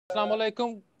Assalamu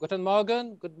alaikum, guten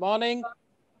Morgen, good morning.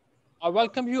 I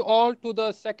welcome you all to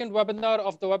the second webinar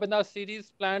of the webinar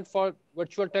series planned for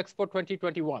Virtual Texpo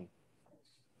 2021.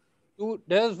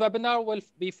 Today's webinar will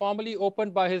be formally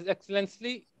opened by His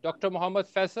Excellency Dr. Mohammad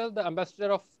Faisal, the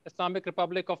Ambassador of Islamic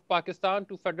Republic of Pakistan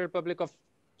to Federal Republic of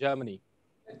Germany.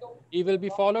 He will be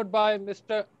followed by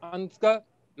Mr. Ansgar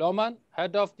Lohman,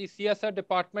 Head of the CSR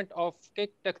Department of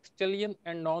KIK Textilien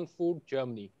and Non-Food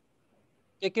Germany.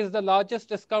 KIK is the largest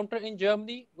discounter in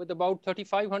Germany with about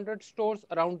 3,500 stores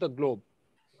around the globe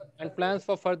and plans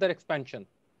for further expansion.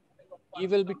 He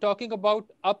will be talking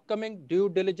about upcoming due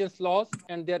diligence laws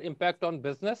and their impact on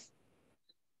business.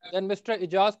 Then Mr.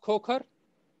 Ijaz Khokhar,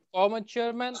 former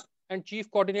chairman and chief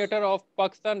coordinator of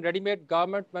Pakistan Ready-Made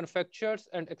Garment Manufacturers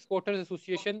and Exporters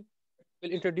Association,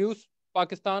 will introduce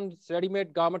Pakistan's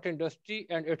ready-made garment industry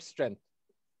and its strength.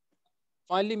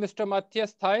 Finally, Mr.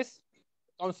 Matthias Thais,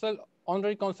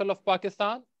 Honorary Consul of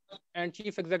Pakistan and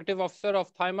Chief Executive Officer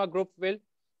of Thaima Group, will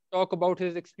talk about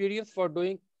his experience for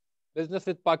doing business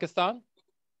with Pakistan.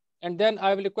 And then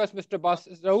I will request Mr.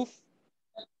 Basis Rauf,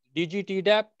 DG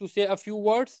TDAP, to say a few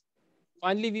words.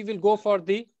 Finally, we will go for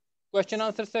the question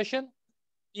answer session.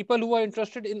 People who are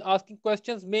interested in asking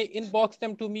questions may inbox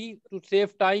them to me to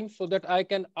save time so that I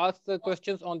can ask the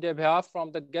questions on their behalf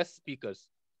from the guest speakers.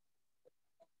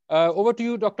 Over to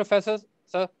you, Dr. Faisal,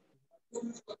 sir.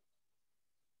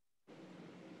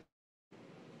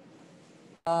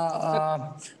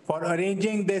 For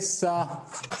arranging this. Sir,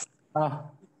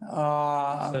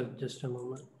 just a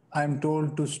moment. I'm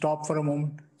told to stop for a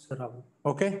moment. Sir,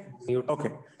 okay.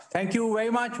 Okay. Thank you very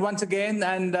much once again,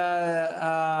 and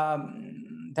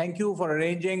thank you for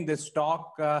arranging this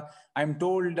talk. I'm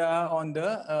told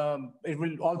it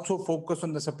will also focus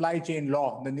on the supply chain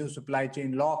law, the new supply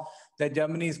chain law that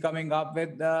Germany is coming up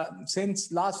with.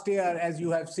 Since last year, as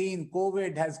you have seen,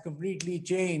 COVID has completely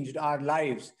changed our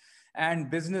lives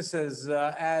and businesses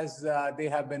as they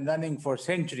have been running for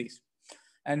centuries.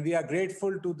 And we are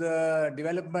grateful to the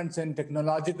developments in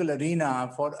technological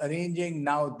arena for arranging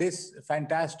now this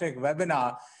fantastic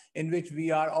webinar in which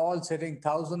we are all sitting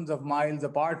thousands of miles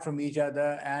apart from each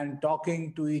other and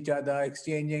talking to each other,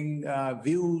 exchanging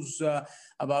views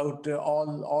about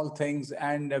all things.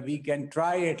 And we can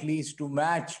try at least to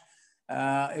match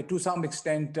to some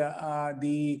extent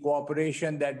the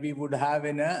cooperation that we would have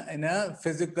in a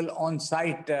physical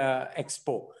on-site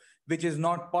expo, which is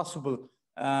not possible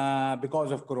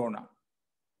because of Corona.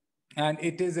 And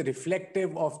it is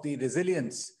reflective of the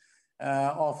resilience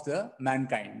of the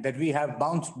mankind, that we have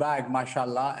bounced back,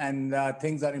 mashallah, and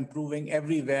things are improving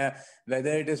everywhere,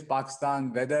 whether it is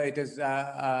Pakistan, whether it is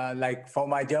like for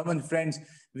my German friends,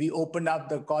 we opened up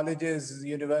the colleges,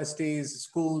 universities,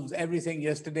 schools, everything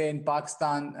yesterday in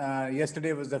Pakistan.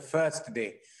 Yesterday was the first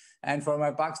day. And for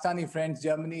my Pakistani friends,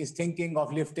 Germany is thinking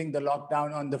of lifting the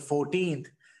lockdown on the 14th.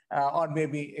 Or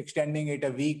maybe extending it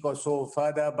a week or so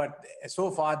further. But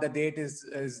so far, the date is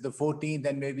the 14th,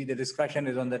 and maybe the discussion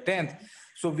is on the 10th.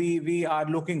 So we are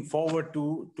looking forward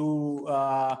to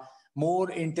more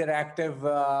interactive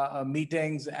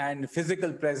meetings and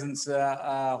physical presence,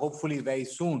 hopefully very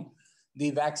soon.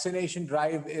 The vaccination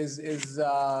drive is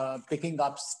picking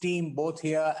up steam both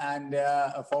here and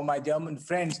for my German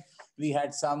friends. We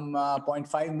had some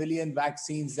 0.5 million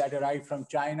vaccines that arrived from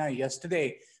China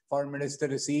yesterday. Foreign Minister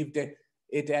received it,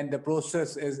 and the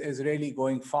process is really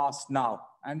going fast now.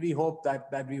 And we hope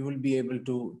that we will be able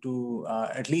to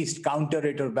at least counter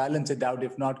it or balance it out,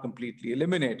 if not completely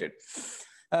eliminate it.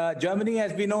 Germany,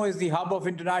 as we know, is the hub of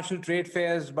international trade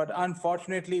fairs, but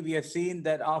unfortunately, we have seen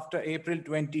that after April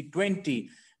 2020,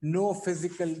 no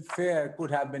physical fair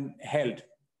could have been held.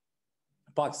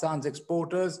 Pakistan's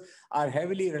exporters are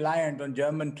heavily reliant on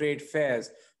German trade fairs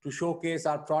to showcase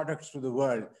our products to the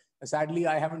world. Sadly,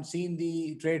 I haven't seen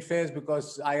the trade fairs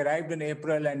because I arrived in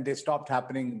April and they stopped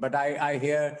happening. But I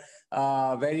hear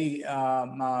very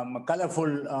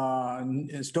colorful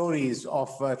stories of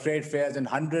trade fairs and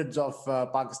hundreds of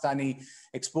Pakistani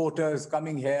exporters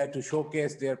coming here to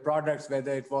showcase their products,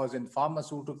 whether it was in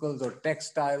pharmaceuticals or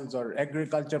textiles or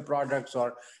agriculture products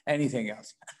or anything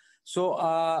else. So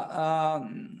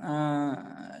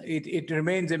it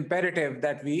remains imperative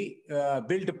that we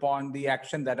build upon the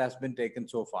action that has been taken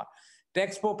so far.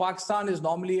 Texpo Pakistan is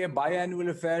normally a biannual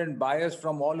affair, and buyers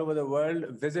from all over the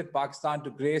world visit Pakistan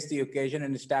to grace the occasion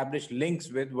and establish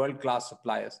links with world-class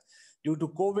suppliers. Due to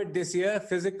COVID this year,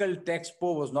 physical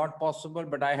Texpo was not possible,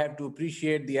 but I have to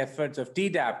appreciate the efforts of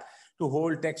TDAP to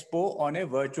hold Texpo on a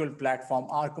virtual platform.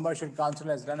 Our commercial council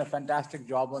has done a fantastic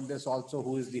job on this also,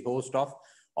 who is the host of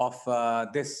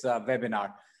this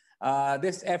webinar.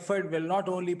 This effort will not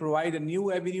only provide a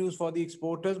new avenues for the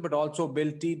exporters, but also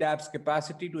build TDAP's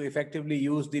capacity to effectively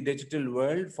use the digital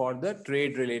world for the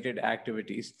trade-related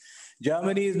activities.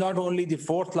 Germany is not only the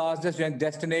fourth largest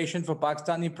destination for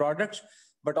Pakistani products,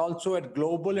 but also at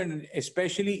global and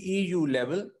especially EU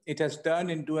level, it has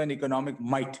turned into an economic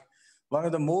might. One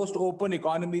of the most open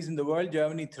economies in the world,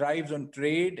 Germany thrives on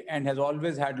trade and has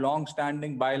always had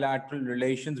long-standing bilateral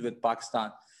relations with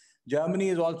Pakistan. Germany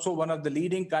is also one of the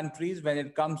leading countries when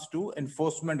it comes to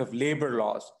enforcement of labor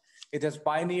laws. It has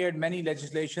pioneered many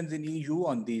legislations in EU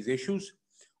on these issues.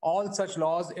 All such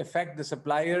laws affect the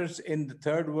suppliers in the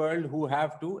third world who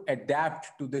have to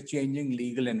adapt to the changing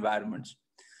legal environments.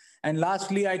 And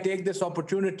lastly, I take this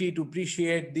opportunity to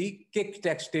appreciate the KIK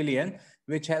Textilian,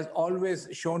 which has always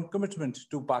shown commitment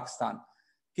to Pakistan.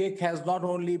 KIK has not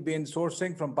only been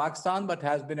sourcing from Pakistan, but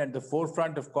has been at the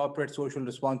forefront of corporate social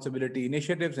responsibility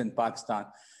initiatives in Pakistan.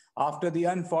 After the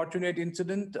unfortunate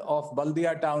incident of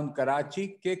Baldia town,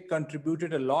 Karachi, KIK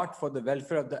contributed a lot for the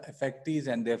welfare of the affectees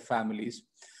and their families.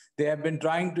 They have been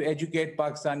trying to educate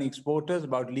Pakistani exporters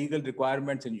about legal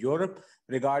requirements in Europe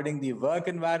regarding the work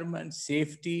environment,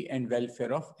 safety, and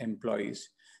welfare of employees.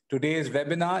 Today's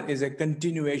webinar is a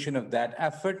continuation of that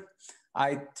effort.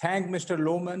 I thank Mr.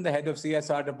 Lohmann, the head of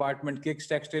CSR department, KIK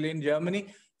Textile in Germany,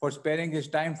 for sparing his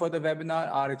time for the webinar.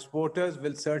 Our exporters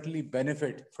will certainly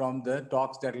benefit from the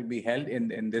talks that will be held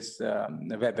in this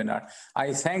webinar.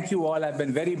 I thank you all. I've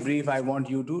been very brief. I want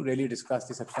you to really discuss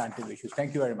the substantive issues.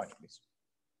 Thank you very much, please.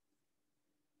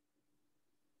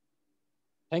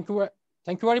 Thank you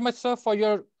very much, sir, for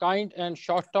your kind and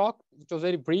short talk. It was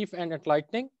very brief and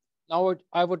enlightening. Now,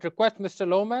 I would request Mr.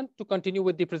 Lohmann to continue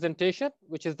with the presentation,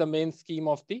 which is the main scheme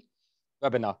of the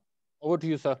webinar. Over to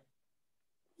you, sir.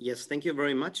 Yes, thank you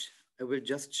very much. I will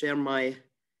just share my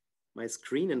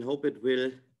screen and hope it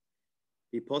will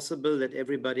be possible that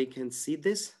everybody can see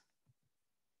this.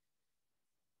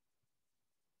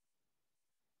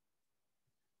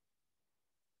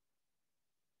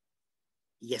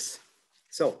 Yes.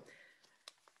 So,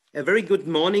 a very good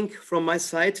morning from my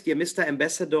side, dear Mr.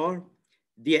 Ambassador,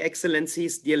 dear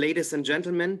Excellencies, dear ladies and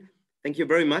gentlemen. Thank you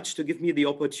very much to give me the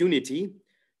opportunity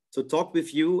to talk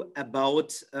with you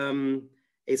about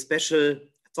a special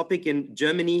topic in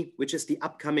Germany, which is the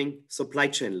upcoming supply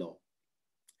chain law.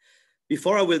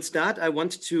 Before I will start, I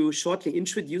want to shortly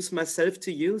introduce myself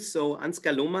to you. So,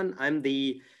 Ansgar Lohmann, I'm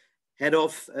the head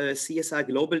of CSR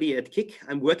globally at KIK.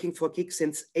 I'm working for KIK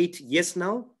since 8 years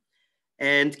now,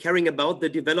 and caring about the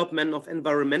development of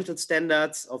environmental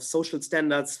standards, of social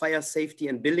standards, fire safety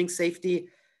and building safety.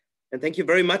 And thank you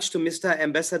very much to Mr.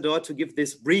 Ambassador to give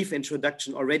this brief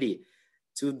introduction already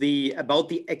to about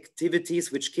the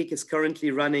activities which KIK is currently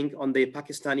running on the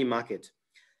Pakistani market.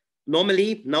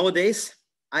 Normally, nowadays,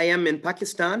 I am in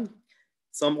Pakistan.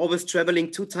 So I'm always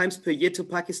traveling 2 times per year to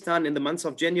Pakistan in the months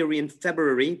of January and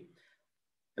February.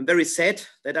 I'm very sad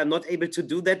that I'm not able to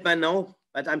do that by now,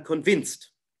 but I'm convinced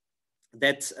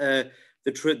that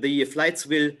the flights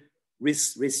will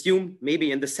resume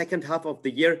maybe in the second half of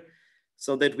the year,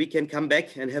 so that we can come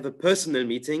back and have a personal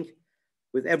meeting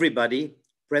with everybody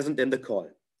present in the call.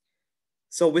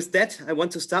 So with that, I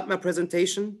want to start my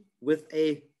presentation with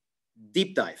a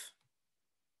deep dive.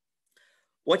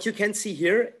 What you can see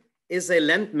here is a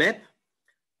land map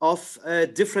of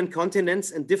different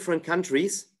continents and different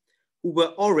countries who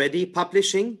were already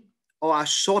publishing or are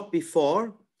short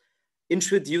before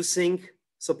introducing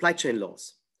supply chain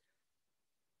laws.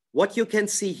 What you can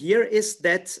see here is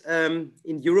that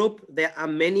in Europe, there are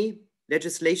many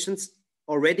legislations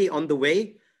already on the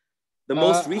way. The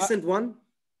most recent one.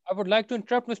 I would like to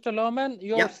interrupt, Mr. Lohmann.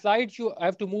 Your slides, you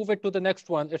have to move it to the next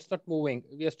one. It's not moving.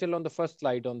 We are still on the first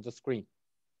slide on the screen.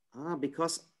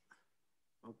 Because,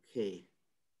 okay.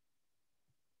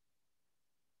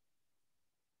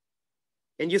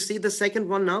 Can you see the second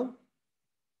one now?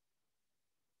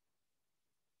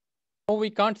 No, we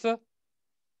can't, sir.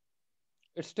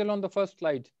 It's still on the first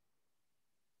slide.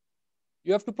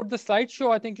 You have to put the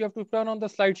slideshow. I think you have to turn on the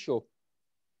slideshow.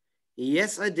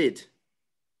 Yes, I did.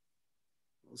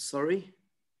 Oh, sorry.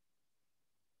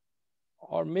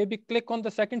 Or maybe click on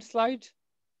the second slide.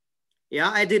 Yeah,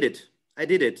 I did it. I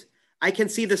did it. I can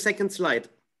see the second slide.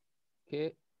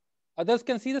 Okay. Others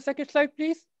can see the second slide,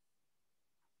 please.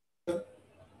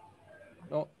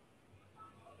 No.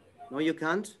 No, you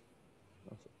can't.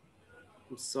 No,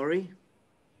 I'm sorry.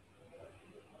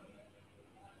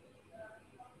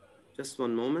 Just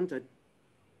one moment. I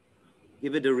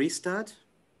give it a restart.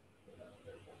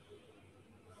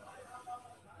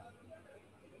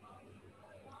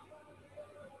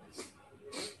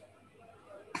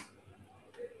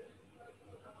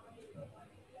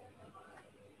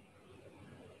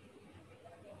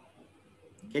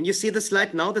 Can you see the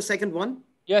slide now, the second one?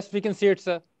 Yes, we can see it,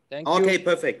 sir. Thank you. Okay,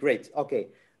 perfect, great. Okay,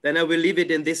 then I will leave it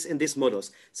in this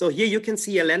modus. So here you can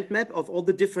see a land map of all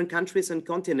the different countries and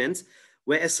continents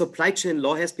where a supply chain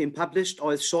law has been published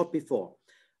or is short before.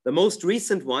 The most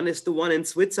recent one is the one in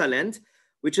Switzerland,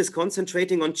 which is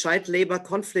concentrating on child labor,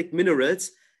 conflict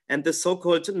minerals, and the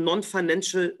so-called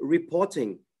non-financial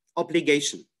reporting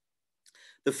obligation.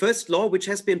 The first law which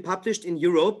has been published in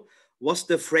Europe was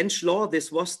the French law.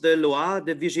 This was the Loi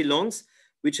de Vigilance,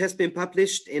 which has been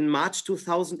published in March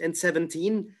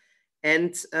 2017.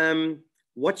 And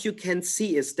what you can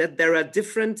see is that there are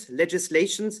different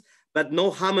legislations, but no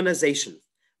harmonization.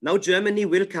 Now Germany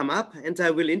will come up, and I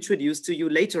will introduce to you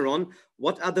later on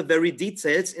what are the very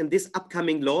details in this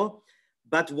upcoming law.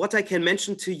 But what I can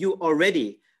mention to you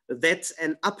already, that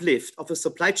an uplift of a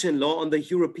supply chain law on the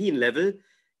European level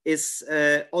is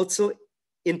also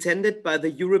intended by the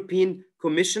European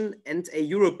Commission, and a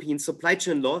European supply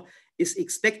chain law is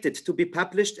expected to be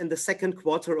published in the second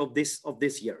quarter of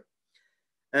this year.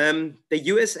 The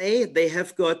USA, they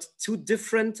have got two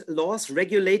different laws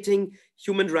regulating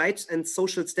human rights and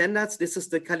social standards. This is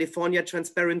the California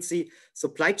Transparency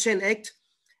Supply Chain Act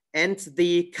and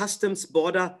the Customs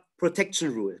Border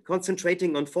Protection Rule,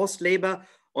 concentrating on forced labor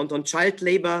and on child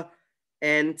labor.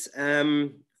 And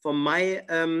from my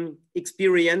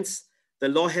experience, the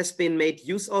law has been made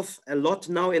use of a lot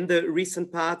now in the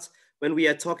recent parts when we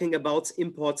are talking about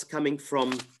imports coming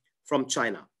from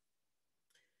China.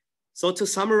 So to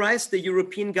summarize the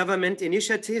European government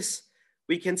initiatives,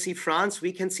 we can see France,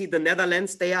 we can see the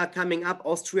Netherlands, they are coming up,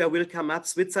 Austria will come up,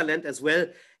 Switzerland as well,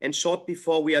 and short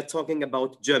before we are talking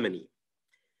about Germany.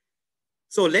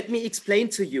 So let me explain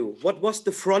to you what was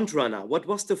the front runner. What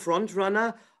was the front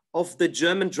runner of the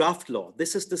German draft law?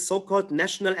 This is the so-called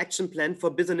National Action Plan for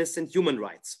Business and Human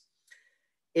Rights.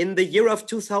 In the year of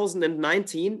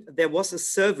 2019, there was a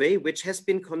survey which has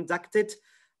been conducted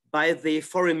by the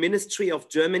Foreign Ministry of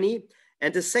Germany,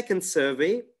 and a second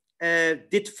survey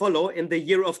did follow in the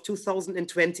year of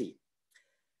 2020.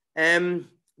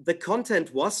 The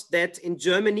content was that in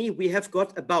Germany, we have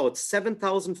got about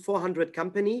 7,400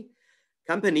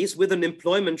 companies with an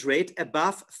employment rate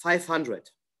above 500.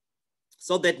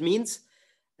 So that means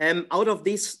out of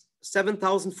these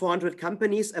 7,400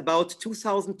 companies, about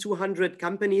 2,200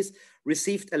 companies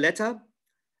received a letter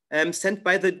sent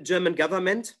by the German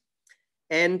government.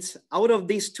 And out of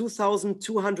these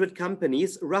 2,200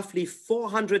 companies, roughly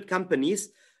 400 companies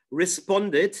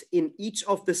responded in each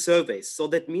of the surveys. So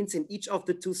that means in each of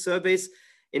the two surveys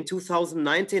in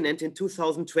 2019 and in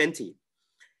 2020.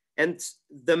 And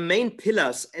the main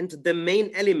pillars and the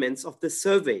main elements of the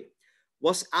survey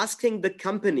was asking the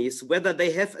companies whether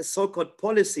they have a so-called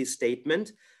policy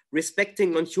statement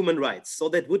respecting on human rights. So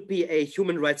that would be a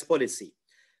human rights policy.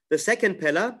 The second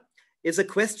pillar is a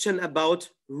question about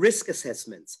risk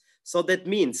assessments. So that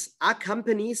means, are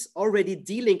companies already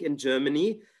dealing in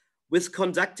Germany with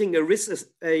conducting a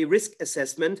risk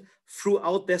assessment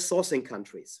throughout their sourcing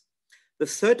countries? The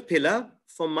third pillar,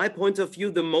 from my point of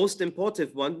view, the most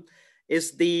important one,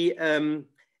 is the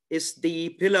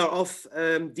pillar of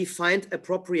defined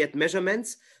appropriate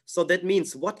measurements. So that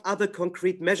means, what are the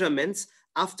concrete measurements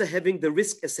after having the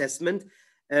risk assessment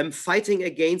fighting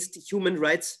against human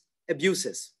rights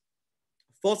abuses?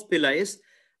 Fourth pillar is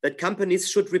that companies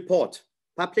should report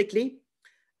publicly,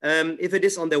 if it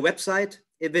is on their website,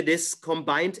 if it is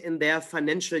combined in their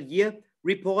financial year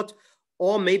report,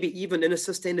 or maybe even in a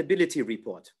sustainability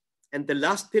report. And the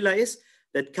last pillar is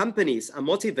that companies are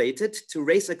motivated to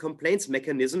raise a complaints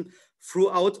mechanism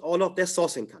throughout all of their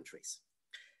sourcing countries.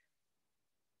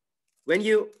 When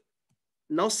you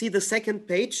now see the second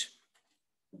page,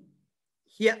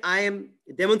 here I am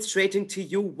demonstrating to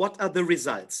you what are the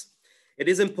results. It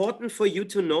is important for you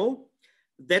to know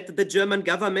that the German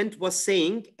government was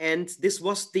saying, and this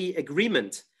was the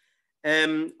agreement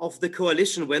of the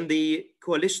coalition when the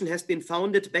coalition has been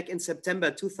founded back in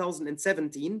September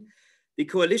 2017, the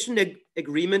coalition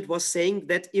agreement was saying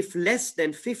that if less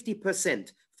than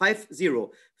 50%,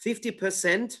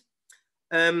 50%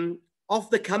 of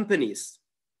the companies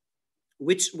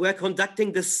which were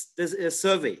conducting this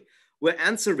survey were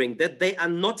answering that they are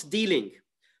not dealing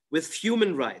with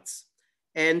human rights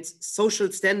and social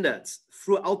standards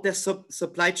throughout their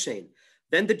supply chain,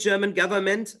 then the German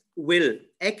government will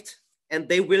act and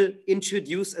they will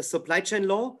introduce a supply chain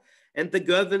law, and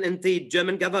the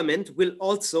German government will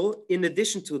also, in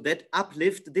addition to that,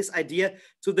 uplift this idea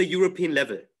to the European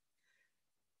level.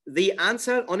 The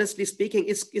answer, honestly speaking,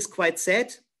 is quite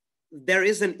sad. There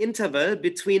is an interval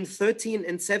between 13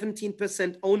 and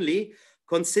 17% only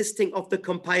consisting of the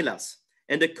compilers.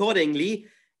 And accordingly,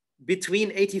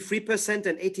 between 83%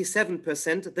 and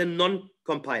 87% the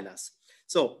non-compilers.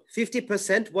 So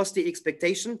 50% was the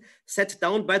expectation set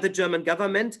down by the German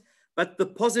government, but the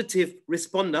positive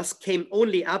responders came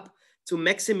only up to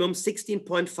maximum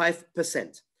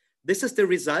 16.5%. This is the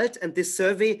result, and this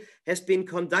survey has been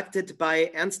conducted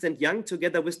by Ernst & Young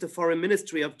together with the Foreign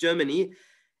Ministry of Germany.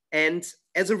 And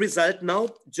as a result now,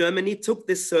 Germany took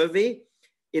this survey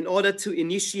in order to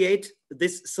initiate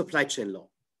this supply chain law.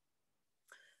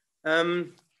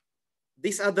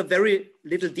 These are the very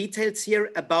little details here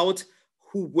about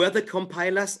who were the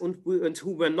compilers and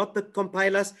who were not the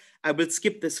compilers. I will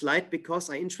skip this slide because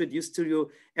I introduced to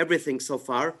you everything so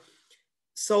far.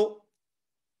 So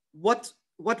what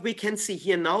we can see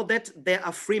here now, that there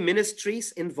are 3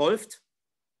 ministries involved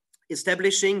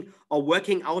establishing or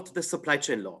working out the supply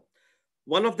chain law.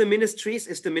 One of the ministries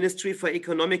is the Ministry for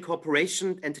Economic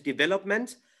Cooperation and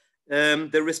Development.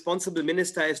 The responsible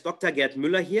minister is Dr. Gerd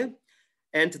Müller here.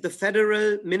 And the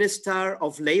Federal Minister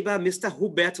of Labor, Mr.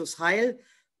 Hubertus Heil,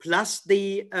 plus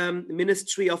the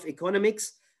Ministry of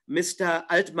Economics, Mr.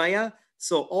 Altmaier.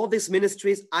 So all these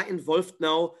ministries are involved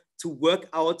now to work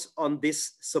out on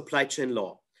this supply chain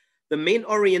law. The main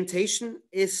orientation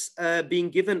is being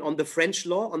given on the French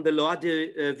law, on the Loi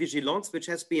de Vigilance, which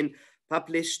has been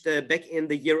published back in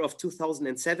the year of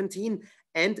 2017,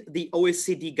 and the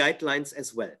OECD guidelines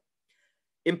as well.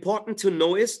 Important to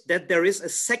know is that there is a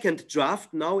second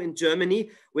draft now in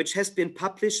Germany, which has been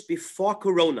published before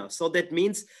Corona. So that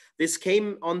means this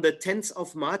came on the 10th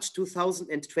of March,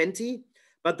 2020,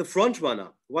 but the frontrunner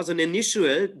was an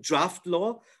initial draft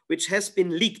law, which has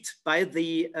been leaked by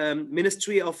the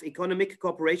Ministry of Economic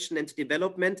Cooperation and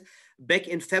Development back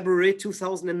in February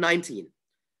 2019.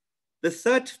 The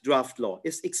third draft law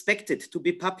is expected to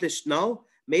be published now,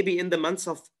 maybe in the months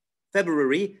of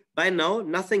February. By now,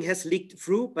 nothing has leaked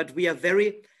through, but we are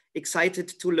very excited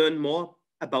to learn more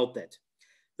about that.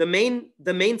 The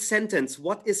main sentence,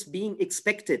 what is being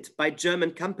expected by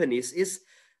German companies, is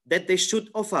that they should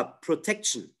offer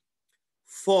protection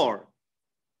for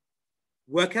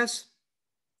workers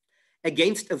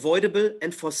against avoidable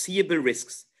and foreseeable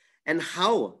risks. And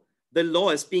how the law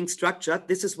is being structured,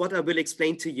 this is what I will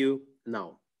explain to you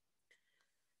now.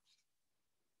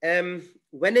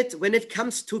 When it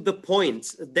comes to the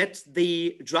point that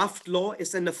the draft law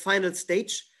is in the final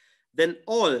stage, then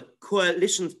all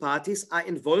coalition parties are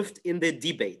involved in the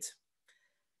debate.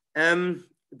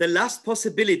 The last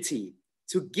possibility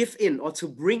to give in or to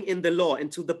bring in the law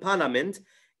into the parliament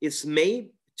is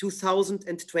May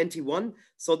 2021.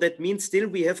 So that means still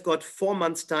we have got 4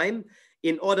 months time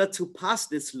in order to pass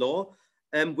this law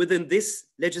within this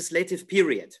legislative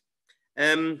period.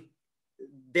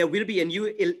 There will be a new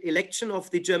election of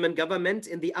the German government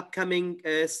in the upcoming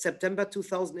September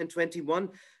 2021.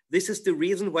 This is the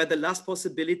reason why the last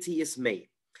possibility is May.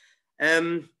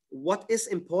 What is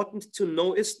important to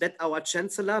know is that our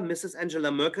Chancellor, Mrs.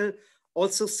 Angela Merkel,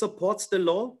 also supports the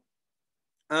law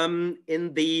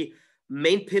in the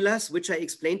main pillars, which I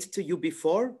explained to you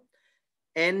before.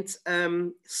 And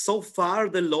so far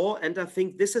the law, and I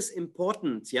think this is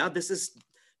important, yeah, this is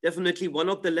definitely one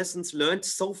of the lessons learned.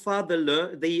 So far the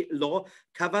law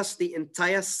covers the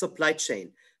entire supply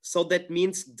chain. So that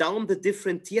means down the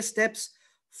different tier steps,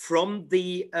 from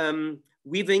the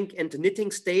weaving and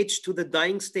knitting stage to the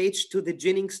dyeing stage to the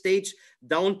ginning stage,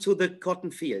 down to the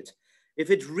cotton field. If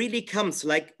it really comes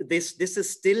like this, this is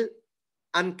still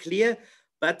unclear,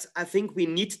 but I think we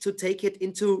need to take it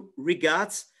into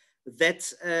regards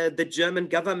that the German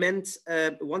government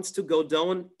wants to go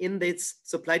down in this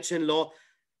supply chain law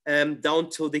down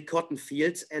to the cotton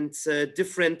field, and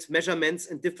different measurements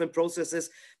and different processes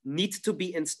need to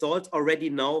be installed already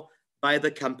now by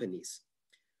the companies.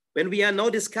 When we are now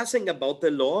discussing about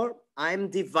the law, I'm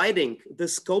dividing the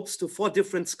scopes to 4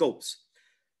 different scopes.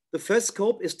 The first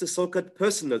scope is the so-called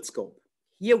personal scope.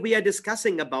 Here we are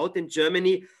discussing about in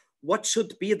Germany what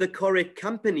should be the correct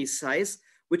company size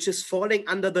which is falling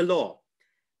under the law.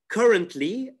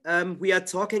 Currently, we are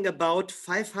talking about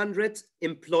 500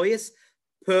 employees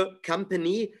per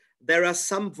company. There are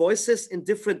some voices in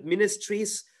different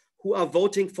ministries who are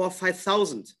voting for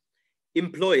 5,000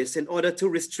 employees in order to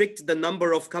restrict the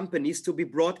number of companies to be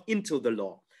brought into the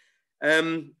law.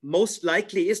 Most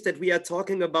likely is that we are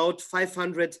talking about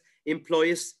 500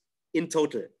 employees in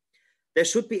total. There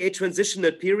should be a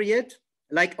transitional period,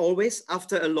 like always,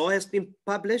 after a law has been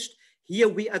published. Here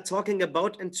we are talking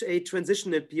about a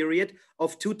transitional period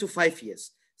of 2 to 5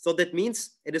 years. So that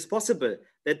means it is possible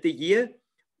that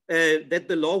that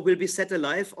the law will be set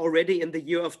alive already in the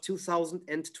year of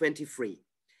 2023.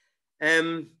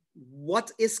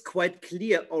 What is quite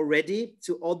clear already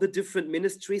to all the different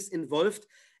ministries involved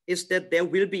is that there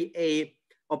will be a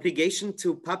obligation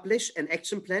to publish an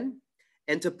action plan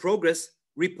and a progress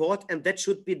report, and that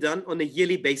should be done on a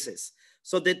yearly basis.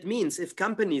 So that means if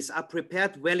companies are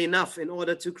prepared well enough in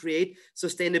order to create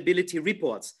sustainability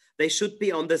reports, they should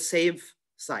be on the safe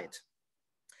side.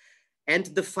 And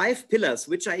the 5 pillars,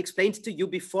 which I explained to you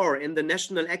before in the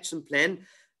National Action Plan,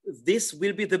 this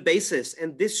will be the basis,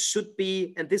 and this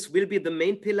will be the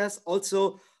main pillars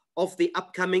also of the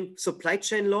upcoming supply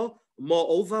chain law.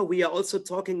 Moreover, we are also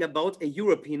talking about a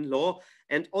European law,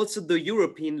 and also the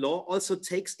European law also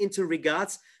takes into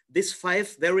regards these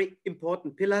 5 very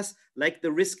important pillars, like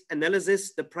the risk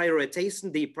analysis, the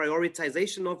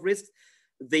prioritization of risks,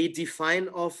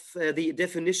 the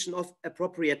definition of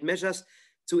appropriate measures,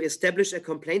 to establish a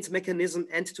complaints mechanism,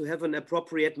 and to have an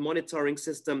appropriate monitoring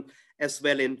system as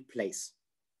well in place.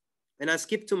 When I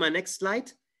skip to my next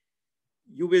slide,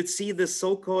 you will see the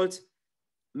so-called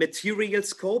material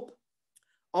scope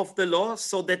of the law.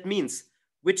 So that means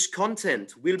which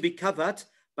content will be covered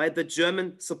by the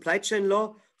German supply chain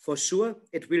law. For sure,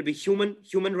 it will be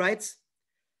human rights.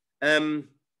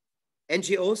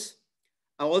 NGOs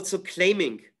are also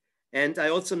claiming, and I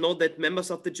also know that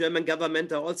members of the German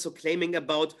government are also claiming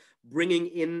about bringing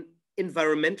in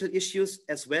environmental issues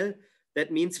as well.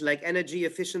 That means like energy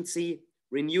efficiency,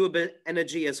 renewable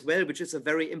energy as well, which is a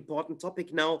very important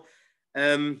topic now.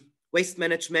 Waste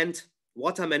management,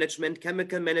 water management,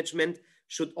 chemical management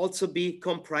should also be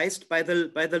comprised by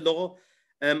the law.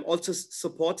 Also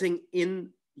supporting in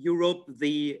Europe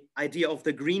the idea of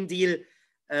the Green Deal,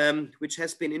 which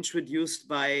has been introduced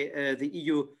by the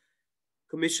EU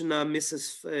Commissioner,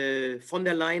 Mrs. von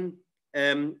der Leyen.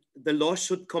 The law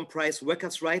should comprise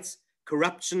workers' rights,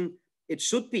 corruption. It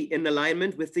should be in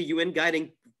alignment with the UN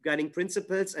guiding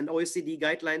principles and OECD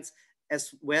guidelines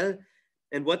as well.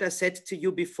 And what I said to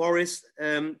you before is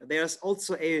there's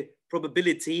also a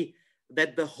probability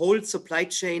that the whole supply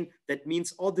chain, that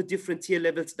means all the different tier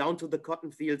levels down to the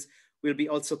cotton fields, will be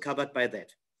also covered by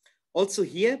that. Also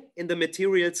here in the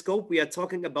material scope, we are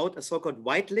talking about a so-called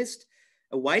whitelist.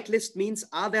 A whitelist means,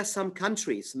 are there some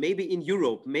countries, maybe in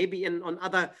Europe, maybe on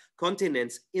other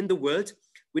continents in the world,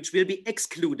 which will be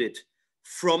excluded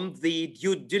from the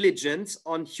due diligence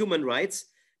on human rights?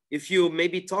 If you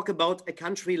maybe talk about a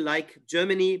country like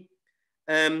Germany,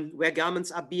 where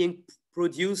garments are being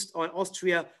produced, or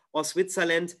Austria or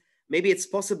Switzerland, maybe it's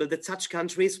possible that such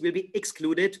countries will be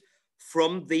excluded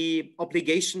from the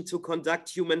obligation to conduct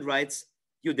human rights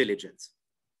due diligence.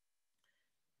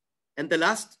 And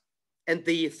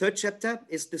the third chapter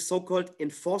is the so-called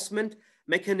enforcement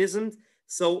mechanism.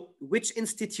 So which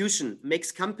institution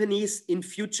makes companies in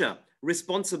future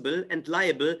responsible and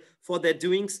liable for their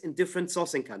doings in different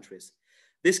sourcing countries?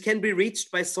 This can be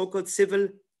reached by so-called civil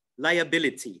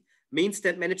liability. Means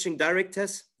that managing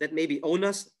directors, that may be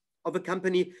owners of a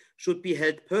company, should be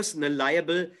held personally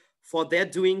liable for their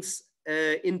doings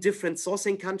in different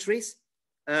sourcing countries.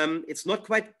 It's not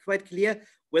quite clear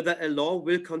whether a law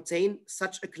will contain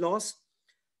such a clause.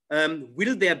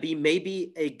 Will there be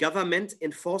maybe a government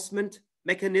enforcement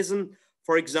mechanism?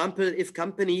 For example, if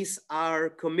companies are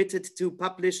committed to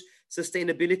publish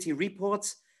sustainability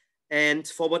reports and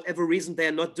for whatever reason they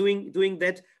are not doing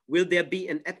that, will there be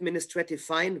an administrative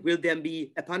fine? Will there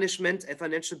be a punishment, a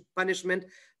financial punishment?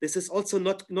 This is also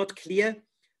not clear.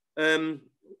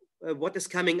 What is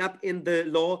coming up in the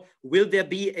law? Will there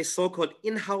be a so-called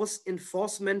in-house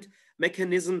enforcement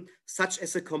mechanism, such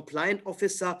as a compliant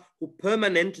officer who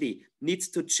permanently needs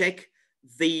to check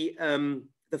the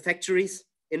factories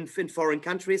in foreign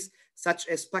countries, such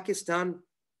as Pakistan?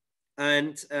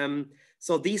 And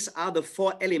so these are the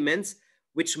 4 elements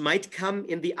which might come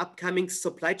in the upcoming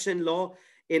supply chain law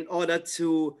in order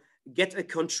to get a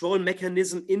control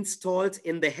mechanism installed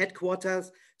in the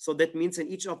headquarters. So that means in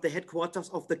each of the headquarters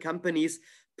of the companies,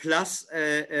 plus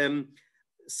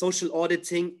social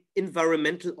auditing,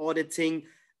 environmental auditing,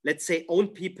 let's say own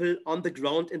people on the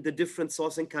ground in the different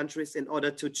sourcing countries in order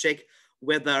to check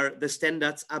whether the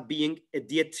standards are being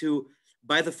adhered to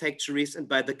by the factories and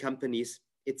by the companies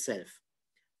itself.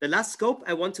 The last scope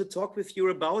I want to talk with you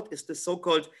about is the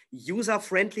so-called user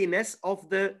friendliness of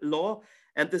the law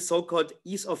and the so-called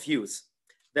ease of use.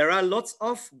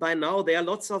 By now, there are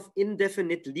lots of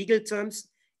indefinite legal terms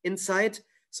inside.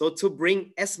 So to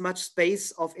bring as much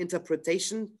space of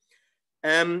interpretation,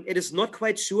 it is not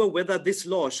quite sure whether this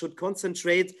law should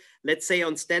concentrate, let's say,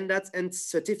 on standards and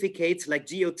certificates like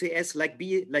GOTS, like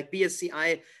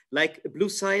BSCI, like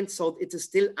bluesign. So it is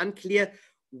still unclear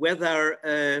whether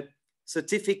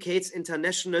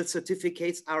international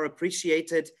certificates are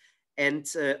appreciated and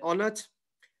honored.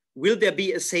 Will there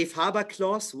be a safe harbor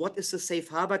clause? What is a safe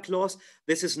harbor clause?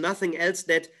 This is nothing else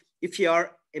that if you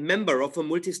are a member of a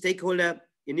multi-stakeholder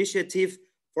initiative,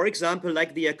 for example,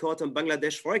 like the Accord on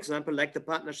Bangladesh, for example, like the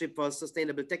Partnership for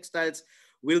Sustainable Textiles,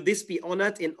 will this be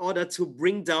honored in order to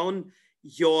bring down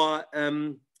your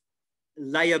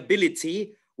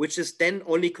liability, which is then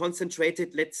only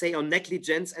concentrated, let's say, on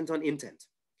negligence and on intent?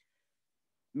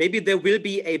 Maybe there will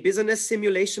be a business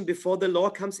simulation before the law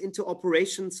comes into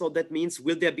operation. So that means,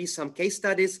 will there be some case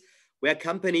studies where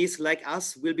companies like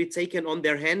us will be taken on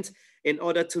their hand in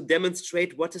order to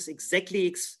demonstrate what is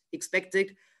exactly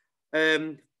expected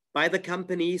by the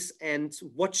companies and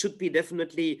what should be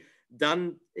definitely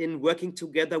done in working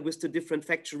together with the different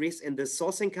factories in the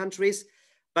sourcing countries.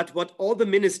 But what all the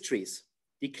ministries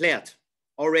declared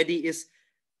already is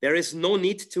there is no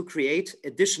need to create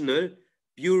additional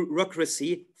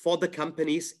bureaucracy for the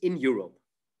companies in Europe.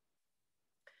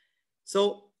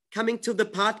 So coming to the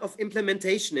part of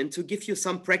implementation, and to give you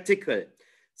some practical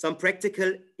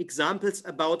examples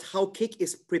about how KIK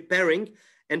is preparing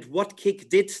and what KIK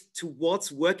did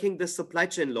towards working the supply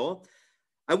chain law,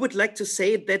 I would like to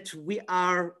say that we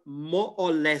are more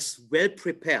or less well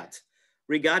prepared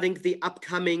regarding the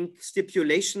upcoming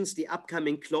stipulations, the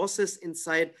upcoming clauses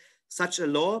inside such a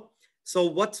law. So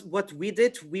what we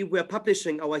did, we were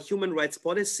publishing our human rights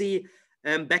policy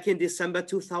back in December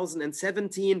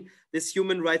 2017. This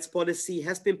human rights policy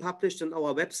has been published on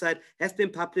our website, has been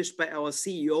published by our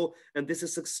CEO, and this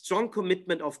is a strong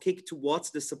commitment of KIK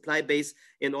towards the supply base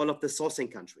in all of the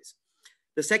sourcing countries.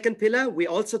 The second pillar we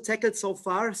also tackled so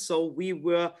far. So we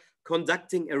were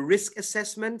conducting a risk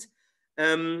assessment.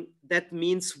 That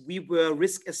means we were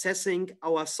risk assessing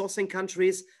our sourcing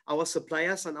countries, our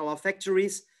suppliers, and our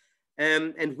factories.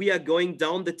 And we are going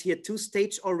down the tier 2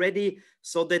 stage already.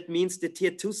 So that means the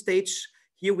tier 2 stage,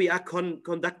 here we are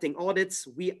conducting audits.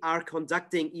 We are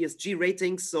conducting ESG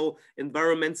ratings, so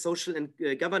environment, social, and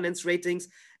governance ratings.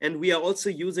 And we are also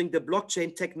using the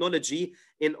blockchain technology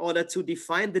in order to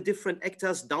define the different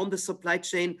actors down the supply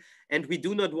chain. And we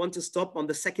do not want to stop on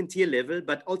the second tier level,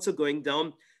 but also going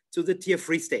down to the tier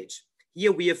 3 stage.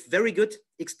 Here we have very good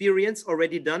experience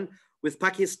already done with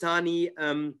Pakistani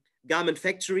garment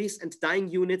factories and dyeing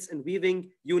units and weaving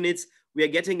units. We are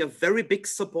getting a very big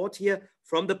support here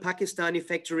from the Pakistani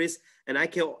factories, and I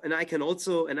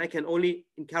can only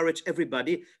encourage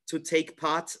everybody to take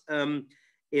part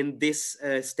in this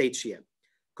stage here.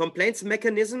 Complaints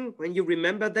mechanism, when you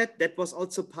remember that was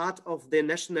also part of the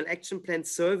National Action Plan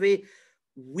survey.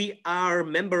 We are a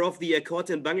member of the Accord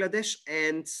in Bangladesh,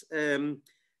 and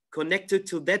connected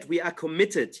to that, we are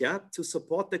committed to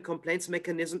support the complaints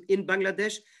mechanism in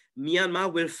Bangladesh.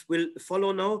 Myanmar will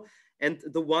follow now, and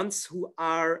the ones who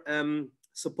are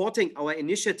supporting our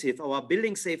initiative, our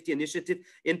building safety initiative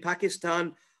in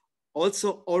Pakistan,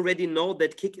 also already know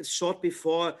that KIK is short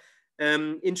before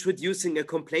introducing a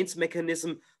complaints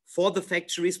mechanism for the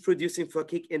factories producing for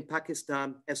KIK in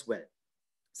Pakistan as well.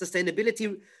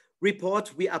 Sustainability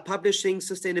report, we are publishing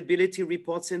sustainability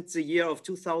reports since the year of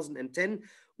 2010.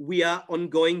 We are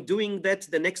ongoing doing that.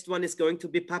 The next one is going to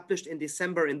be published in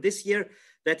December in this year.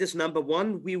 That is number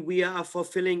one. We are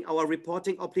fulfilling our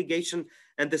reporting obligation.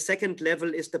 And the second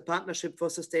level is the Partnership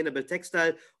for Sustainable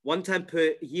Textile. One time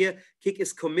per year, KIK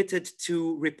is committed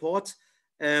to report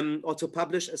or to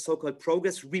publish a so-called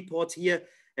progress report here.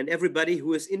 And everybody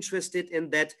who is interested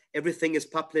in that, everything is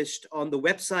published on the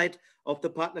website of the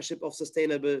Partnership of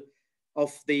Sustainable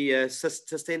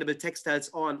Textiles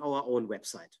or on our own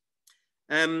website.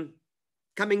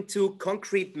 Coming to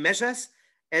concrete measures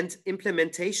and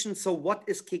implementation. So what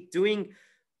is KIK doing?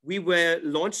 We were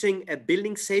launching a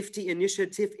building safety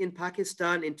initiative in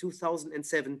Pakistan in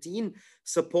 2017,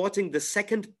 supporting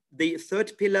the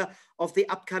third pillar of the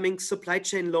upcoming supply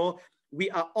chain law. We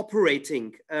are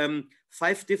operating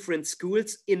 5 different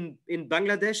schools in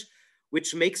Bangladesh,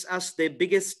 which makes us the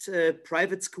biggest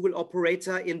private school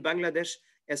operator in Bangladesh,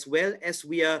 as well as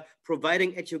we are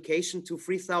providing education to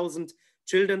 3,000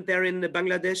 children there in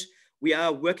Bangladesh. We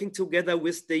are working together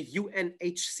with the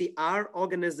UNHCR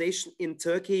organization in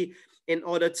Turkey in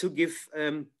order to give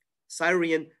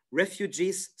Syrian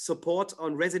refugees support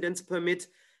on residence permit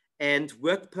and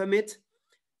work permit.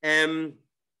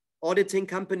 Auditing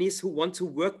companies who want to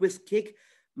work with KIK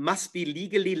must be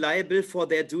legally liable for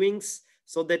their doings.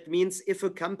 So that means if a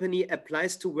company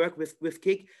applies to work with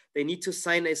KIK, they need to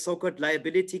sign a so-called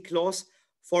liability clause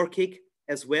for KIK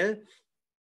as well.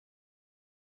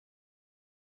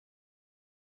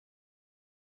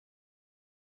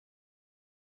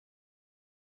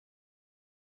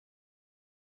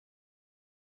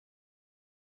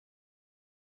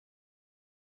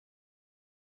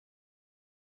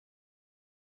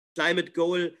 climate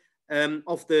goal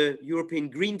of the European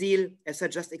Green Deal. As I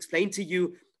just explained to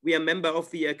you, we are a member of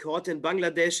the Accord in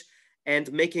Bangladesh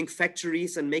and making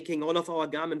factories and making all of our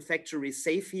garment factories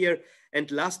safe here.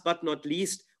 And last but not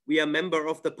least, we are a member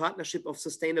of the Partnership of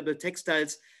Sustainable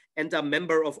Textiles and a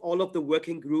member of all of the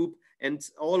working group and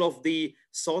all of the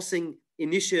sourcing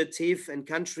initiative and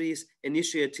countries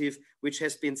initiative, which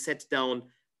has been set down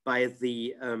by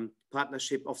the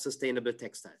Partnership of Sustainable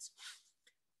Textiles.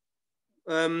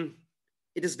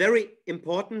 It is very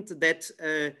important that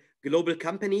global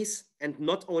companies, and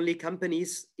not only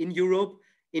companies in Europe,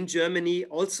 in Germany,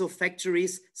 also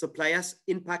factories, suppliers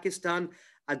in Pakistan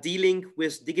are dealing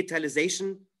with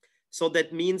digitalization. So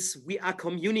that means we are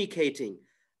communicating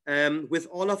with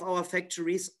all of our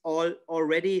factories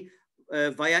already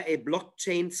via a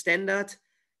blockchain standard.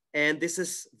 And this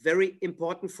is very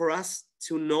important for us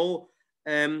to know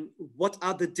what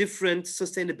are the different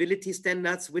sustainability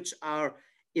standards which are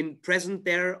present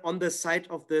there on the side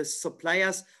of the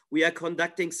suppliers. We are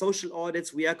conducting social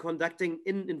audits, we are conducting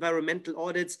environmental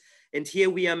audits, and here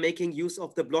we are making use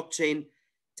of the blockchain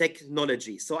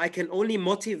technology. So I can only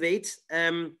motivate,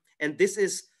 and this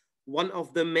is one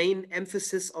of the main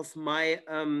emphasis of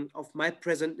my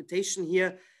presentation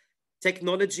here.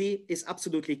 Technology is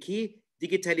absolutely key.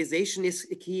 Digitalization is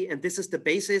key, and this is the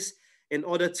basis in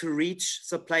order to reach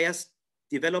suppliers'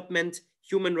 development,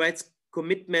 human rights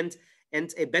commitment,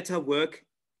 and a better work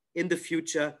in the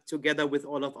future together with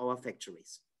all of our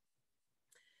factories.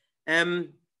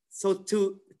 So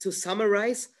to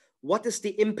summarize, what is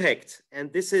the impact?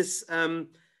 And this is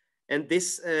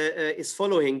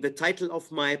following the title of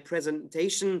my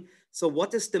presentation. So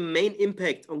what is the main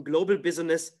impact on global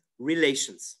business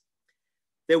relations?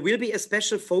 There will be a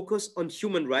special focus on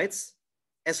human rights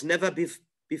as never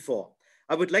before.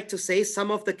 I would like to say some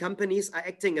of the companies are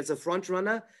acting as a front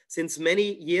runner since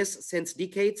many years, since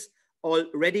decades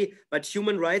already, but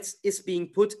human rights is being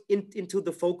put into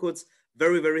the focus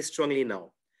very, very strongly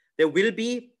now. There will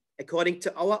be, according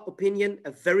to our opinion,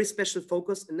 a very special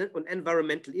focus on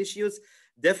environmental issues,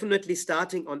 definitely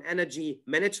starting on energy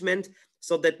management.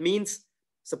 So that means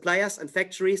suppliers and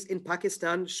factories in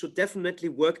Pakistan should definitely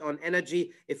work on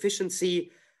energy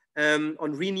efficiency, on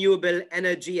renewable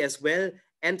energy as well,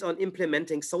 and on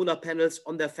implementing solar panels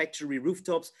on their factory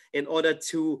rooftops in order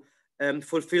to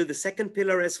fulfill the second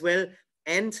pillar as well.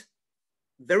 And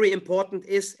very important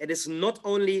is it is not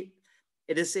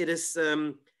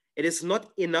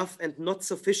enough and not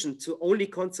sufficient to only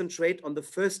concentrate on the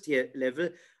first tier level.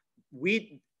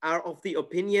 We are of the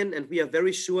opinion, and we are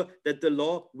very sure that the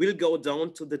law will go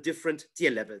down to the different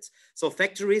tier levels. So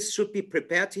factories should be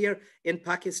prepared here in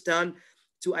Pakistan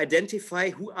to identify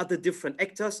who are the different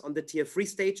actors on the tier 3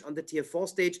 stage, on the tier 4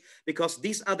 stage, because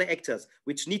these are the actors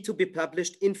which need to be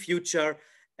published in future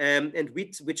and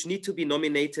which need to be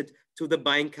nominated to the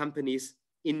buying companies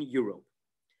in Europe.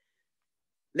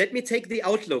 Let me take the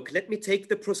outlook. Let me take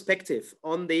the perspective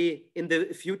in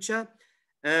the future.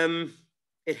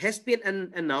 It has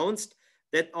been announced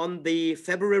that on the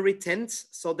February 10th,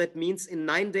 so that means in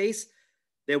 9 days,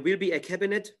 there will be a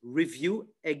cabinet review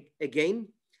again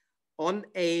on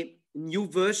a new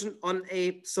version on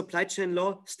a supply chain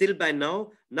law. Still by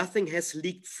now, nothing has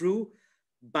leaked through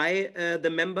by the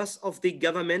members of the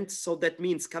government. So that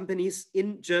means companies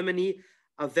in Germany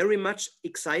are very much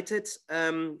excited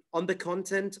on the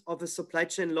content of a supply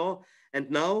chain law.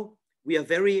 And now we are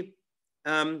very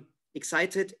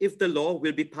excited if the law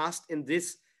will be passed in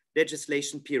this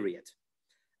legislation period.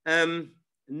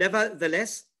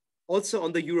 Nevertheless, also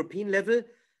on the European level,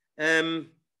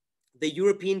 the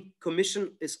European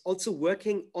Commission is also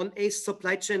working on a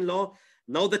supply chain law.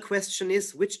 Now the question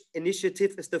is, which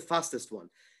initiative is the fastest one?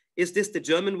 Is this the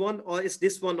German one, or is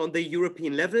this one on the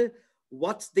European level?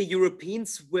 What the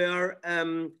Europeans were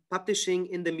publishing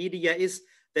in the media is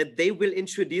that they will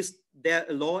introduce their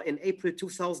law in April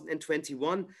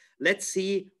 2021. Let's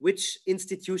see which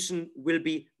institution will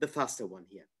be the faster one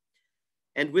here.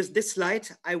 And with this slide,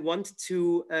 I want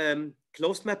to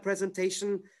close my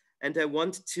presentation, and I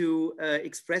want to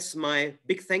express my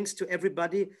big thanks to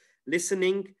everybody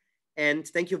listening. And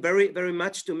thank you very, very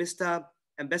much to Mr.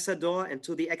 Ambassador and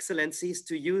to the Excellencies,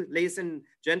 to you, ladies and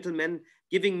gentlemen,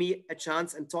 giving me a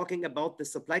chance and talking about the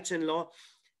supply chain law.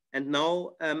 And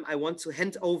now I want to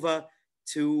hand over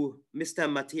to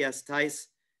Mr. Matthias Theiss,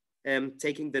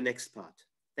 taking the next part.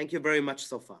 Thank you very much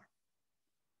so far.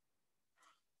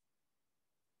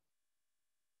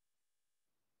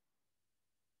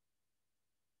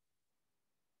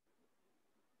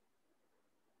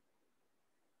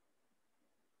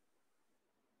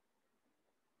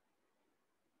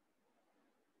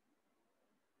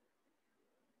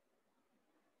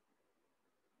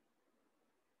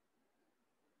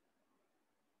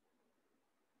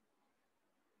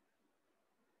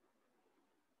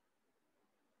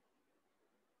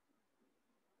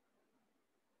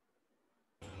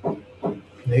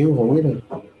 नहीं होंगे ना।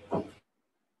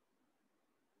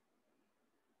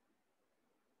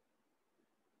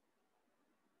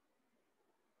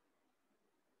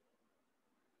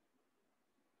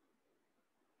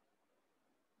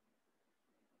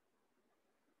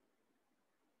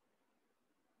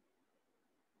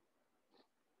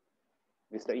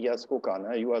 Mr. Iyas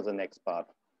Kokana, you are the next part.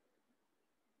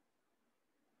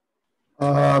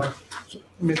 I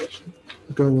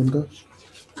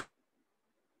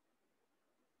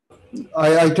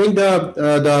think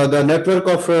the network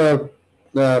of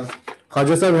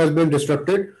Khaja Sahib has been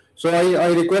disrupted. So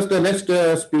I request the next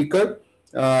speaker,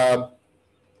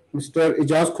 Mr.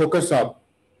 Ijaz Khokhar Sahib,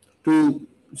 to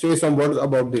say some words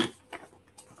about this.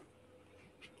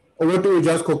 Over to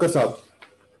Ijaz Khokhar Sahib.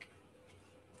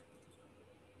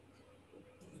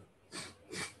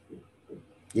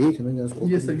 Yes,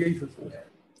 sir.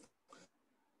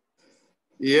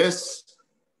 Yes,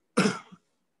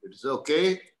 it's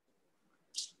okay.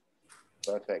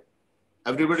 Perfect.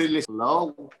 Everybody listen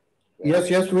now.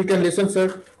 Yes, we can listen,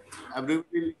 sir.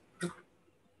 Everybody.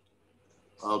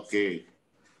 Okay.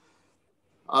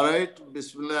 All right.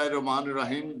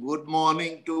 Bismillahirrahmanirrahim. Good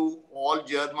morning to all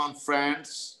German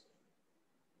friends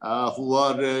who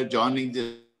are joining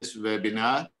this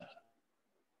webinar.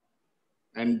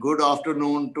 And good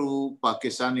afternoon to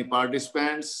Pakistani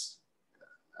participants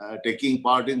taking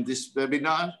part in this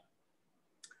webinar.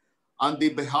 On the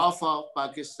behalf of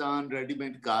Pakistan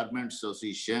Ready-Made Garment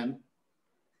Association,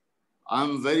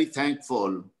 I'm very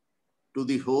thankful to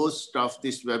the host of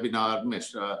this webinar,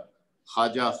 Mr.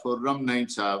 Khaja Khurram Naim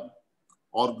Sahib,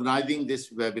 organizing this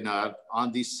webinar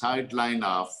on the sideline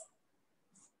of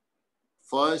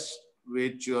first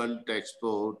Virtual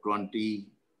Expo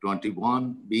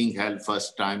 2021 being held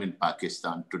first time in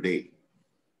Pakistan today.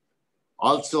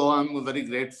 Also, I'm very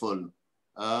grateful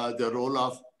the role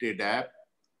of TDAP,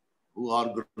 who are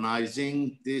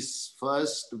organizing this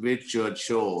first virtual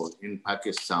show in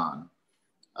Pakistan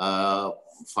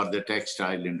for the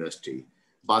textile industry.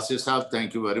 Basir Sahib,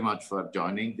 thank you very much for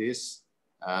joining this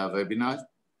webinar.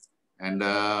 And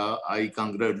I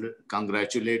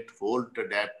congratulate whole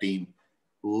TDAP team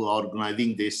who are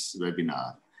organizing this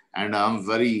webinar. And I'm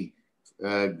very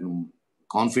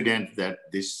confident that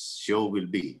this show will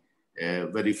be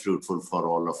very fruitful for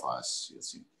all of us, you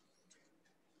see.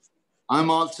 I'm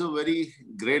also very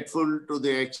grateful to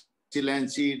the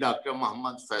Excellency Dr.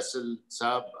 Muhammad Faisal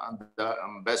Sahib, the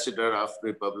Ambassador of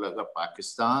Republic of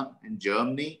Pakistan in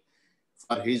Germany,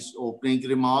 for his opening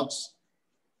remarks,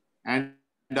 and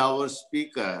our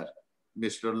speaker,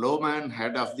 Mr. Lohman,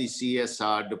 head of the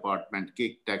CSR department,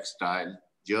 KIK Textile,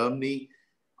 Germany.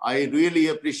 I really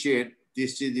appreciate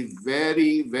this is a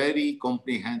very, very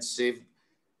comprehensive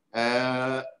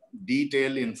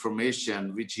detailed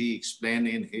information which he explained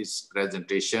in his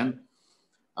presentation.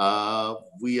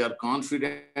 We are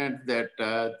confident that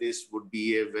this would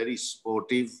be a very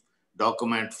supportive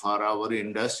document for our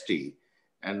industry,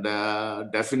 and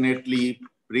definitely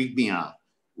Prigmia,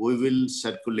 we will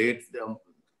circulate them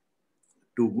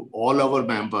to all our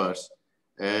members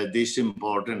this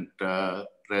important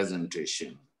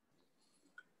presentation.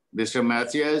 Mr.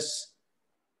 Matthias,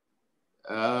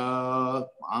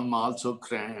 I'm also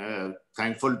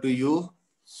thankful to you.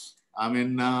 I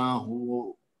mean,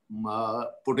 who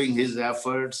putting his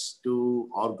efforts to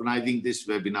organizing this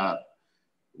webinar.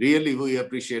 Really, we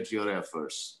appreciate your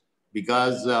efforts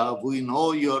because we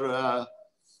know your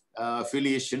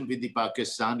affiliation with the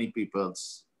Pakistani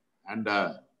peoples. And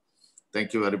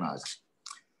thank you very much.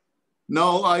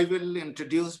 Now I will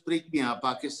introduce Prigmia,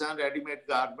 Pakistan Ready-Made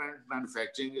Garment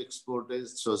Manufacturing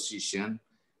Exporters Association,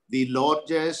 the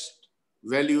largest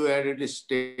value-added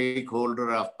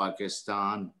stakeholder of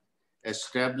Pakistan,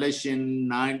 established in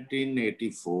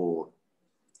 1984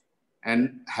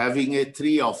 and having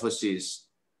 3 offices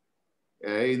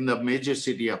in the major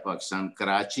city of Pakistan,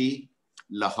 Karachi,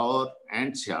 Lahore,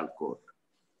 and Sialkot.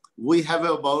 We have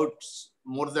about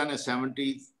more than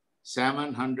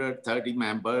 730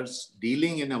 members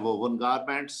dealing in woven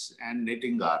garments and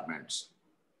knitting garments.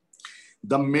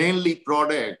 The mainly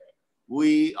product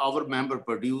our member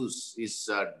produce is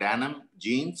denim,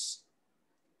 jeans,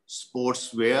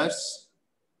 sportswears,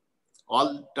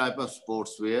 all type of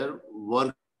sportswear,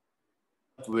 work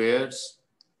wears,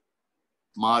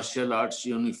 martial arts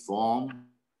uniform,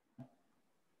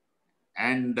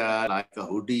 and like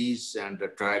hoodies and a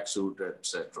tracksuit,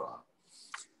 etc.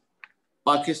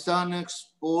 Pakistan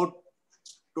export,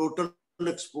 total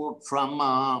export from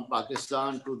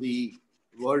Pakistan to the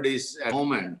world is at the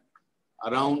moment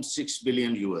around $6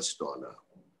 billion US.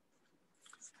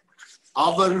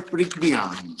 Our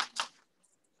Prigmia,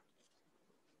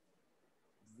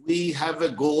 we have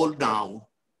a goal now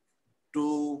to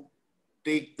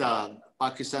take the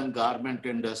Pakistan garment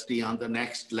industry on the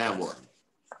next level.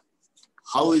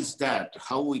 How is that?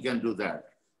 How we can do that?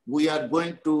 We are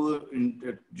going to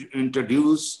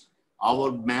introduce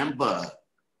our member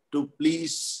to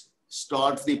please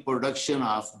start the production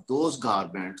of those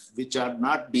garments which are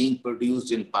not being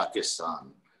produced in Pakistan.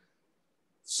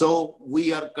 So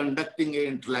we are conducting an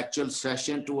intellectual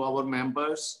session to our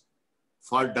members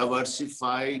for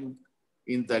diversifying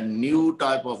in the new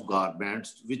type of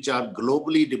garments which are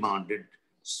globally demanded,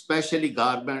 especially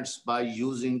garments by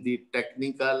using the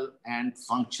technical and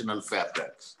functional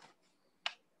fabrics.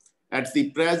 At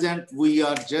the present, we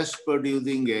are just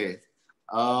producing a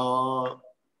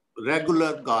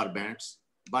regular garments,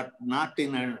 but not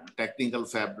in a technical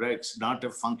fabrics, not a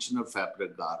functional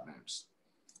fabric garments.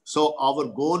 So our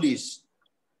goal is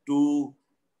to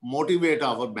motivate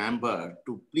our member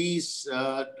to please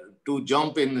to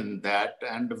jump in that,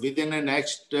 and within the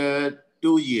next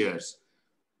 2 years,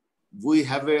 we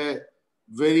have a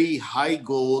very high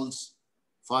goals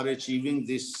for achieving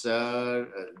this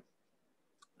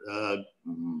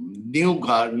new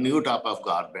type of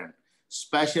garment,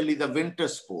 especially the winter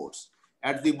sports.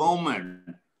 At the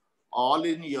moment, all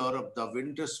in Europe, the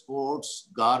winter sports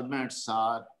garments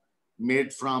are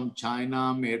made from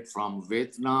China, made from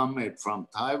Vietnam, made from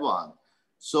Taiwan.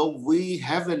 So we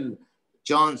have a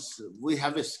chance, we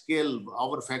have a skill,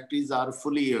 our factories are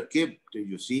fully equipped,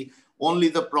 you see. Only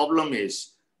the problem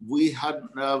is we are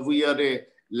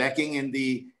lacking in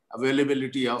the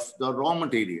availability of the raw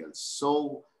materials.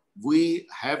 So we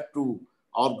have to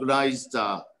organize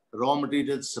the raw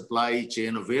material supply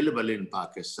chain available in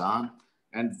Pakistan.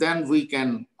 And then we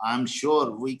can, I'm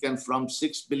sure we can from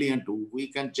 6 billion we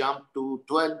can jump to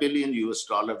 12 billion US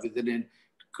dollar within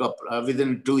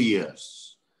 2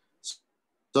 years.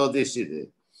 So this is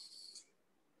it.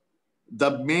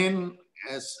 The main,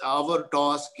 as our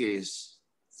task is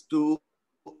to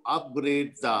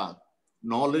upgrade the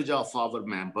knowledge of our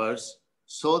members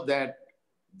so that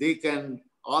they can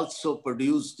also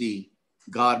produce the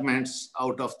garments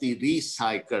out of the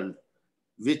recycled,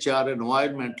 which are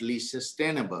environmentally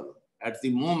sustainable. At the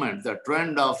moment, the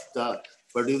trend of the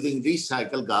producing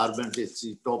recycled garments is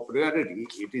the top priority.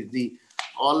 It is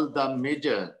all the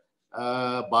major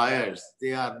buyers,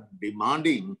 they are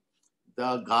demanding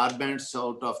the garments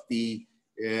out of the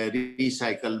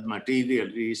recycled material,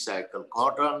 recycled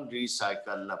cotton,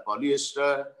 recycled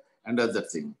polyester, and other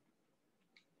things.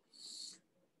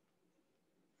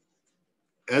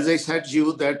 As I said to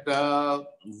you that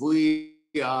we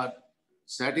are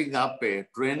setting up a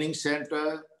training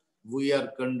center. We are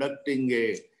conducting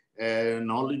a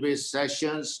knowledge-based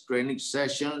sessions, training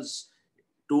sessions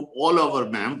to all our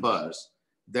members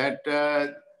that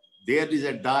there is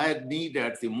a dire need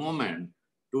at the moment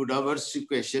to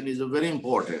diversification is very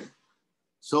important.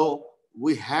 So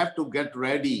we have to get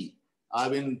ready, I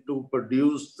mean, to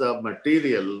produce the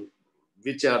material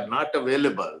which are not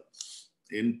available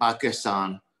in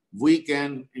Pakistan. We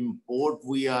can import,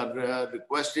 we are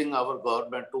requesting our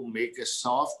government to make a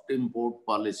soft import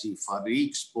policy for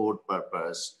export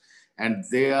purpose, and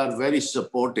they are very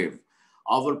supportive.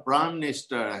 Our Prime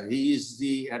Minister, he is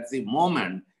at the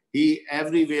moment, he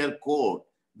everywhere quote,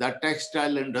 the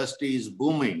textile industry is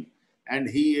booming, and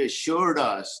he assured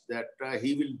us that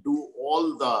he will do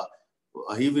all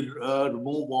the, he will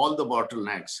remove all the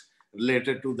bottlenecks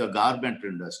related to the garment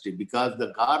industry, because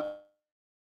the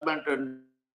garment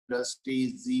industry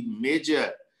is the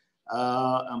major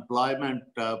employment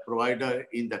provider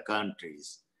in the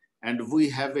countries. And we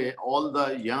have all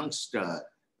the youngster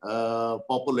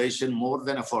population, more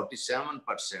than 47%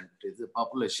 is the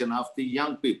population of the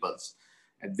young peoples.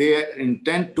 And they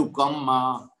intend to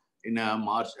come in a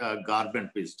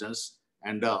garment business,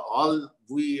 and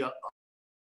we are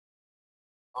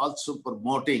also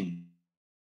promoting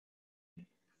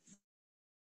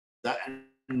the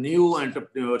new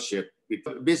entrepreneurship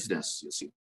business, you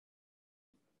see.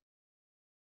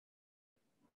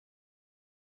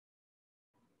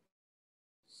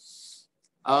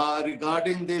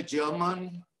 Regarding the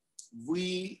German,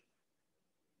 the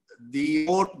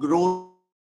import growth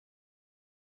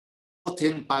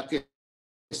in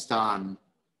Pakistan,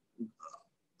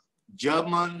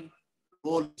 German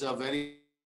goals are very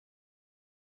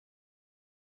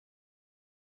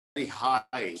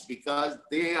high because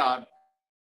they are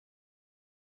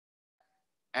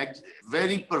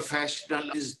very professional,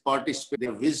 is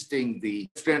participating, visiting the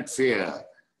different fair,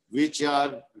 which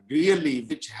are really,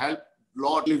 which help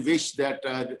Lordly wish that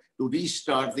to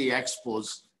restart the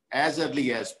expos as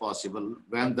early as possible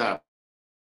when the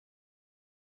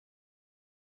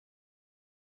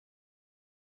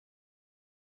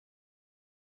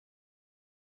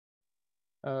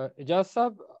Ijaz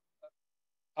साहब,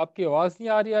 आपकी आवाज नहीं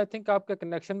आ रही. I think आपके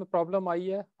connection में problem आई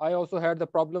है. I also had the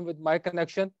problem with my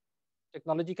connection.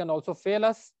 Technology can also fail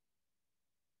us.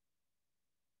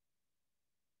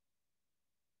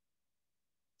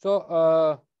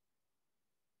 So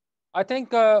I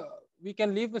think we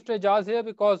can leave Mr. Ijaz here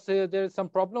because there is some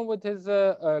problem with his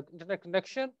internet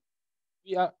connection.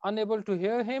 We are unable to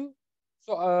hear him.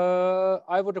 So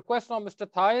I would request now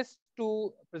Mr. Thais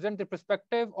to present the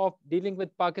perspective of dealing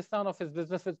with Pakistan, of his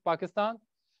business with Pakistan,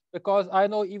 because I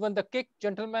know even the KIK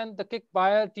gentlemen, the KIK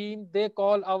buyer team, they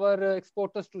call our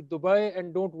exporters to Dubai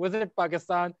and don't visit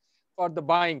Pakistan for the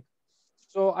buying.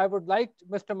 So I would like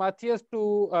Mr. Matthias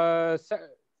to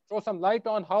throw some light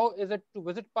on how is it to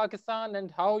visit Pakistan and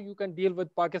how you can deal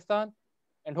with Pakistan.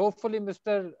 And hopefully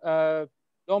Mr.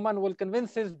 Doman will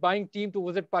convince his buying team to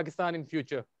visit Pakistan in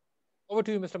future. Over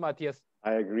to you, Mr. Matthias.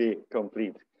 I agree,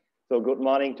 complete. So good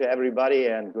morning to everybody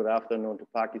and good afternoon to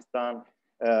Pakistan.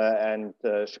 And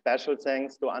special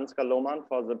thanks to Ansgar Lohmann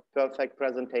for the perfect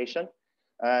presentation.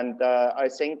 And I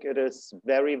think it is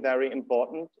very, very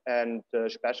important. And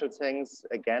special thanks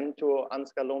again to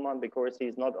Ansgar Lohmann because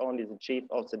he's not only the chief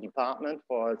of the department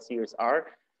for CSR,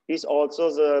 he's also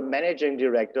the managing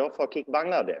director for KIK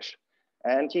Bangladesh.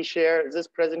 And he shared this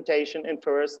presentation in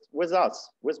first with us,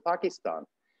 with Pakistan.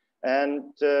 And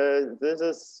this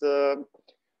is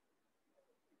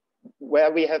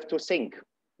where we have to think,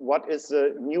 what is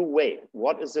the new way?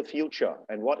 What is the future?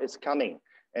 And what is coming?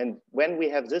 And when we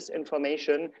have this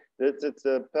information, it's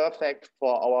perfect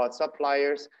for our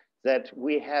suppliers that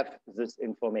we have this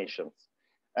information.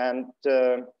 And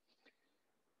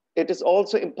it is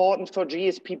also important for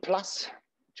GSP Plus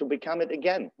to become it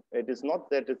again. It is not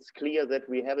that it's clear that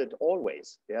we have it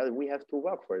always. Yeah, we have to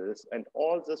work for this. And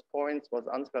all these points, what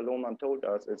Ansgar Lohmann told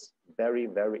us, is very,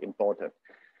 very important.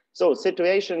 So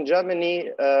situation in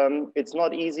Germany, it's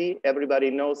not easy. Everybody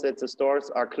knows that the stores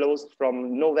are closed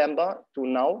from November to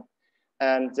now.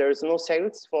 And there is no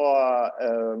sales for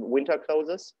winter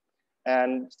clothes.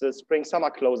 And the spring summer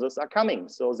clothes are coming.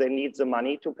 So they need the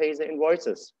money to pay the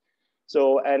invoices.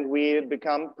 So, and we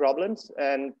become problems.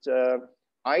 And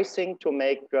I think to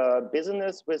make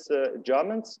business with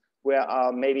Germans, where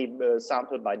are maybe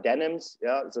sampled by denims,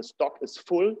 yeah, the stock is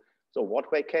full. So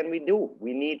what way can we do?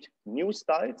 We need new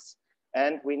styles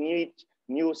and we need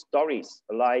new stories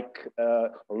like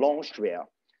loungewear.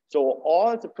 So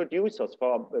all the producers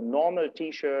for normal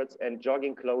t-shirts and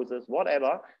jogging clothes,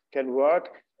 whatever, can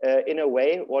work in a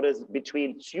way what is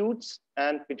between suits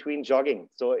and between jogging.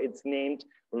 So it's named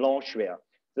loungewear.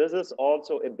 This is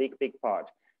also a big, big part.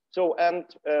 So, and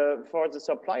for the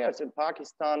suppliers in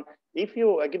Pakistan, if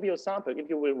you, I give you a sample, if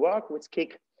you will work with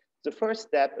KIK, the first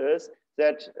step is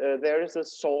that there is a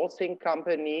sourcing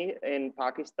company in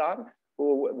Pakistan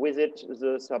who visit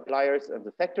the suppliers and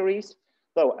the factories.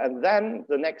 So, and then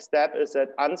the next step is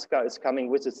that Ansgar is coming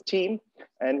with his team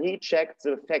and he checks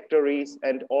the factories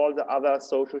and all the other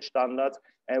social standards.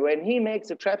 And when he makes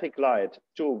a traffic light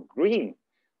to green,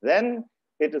 then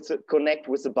it is a connect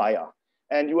with the buyer.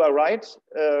 And you are right,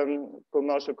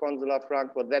 Commercial Consular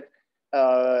Frankfurt, that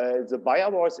the buyer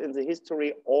was in the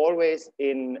history always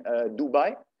in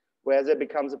Dubai, where there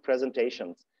becomes the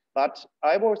presentations. But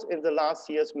I was in the last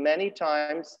years many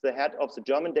times the head of the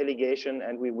German delegation,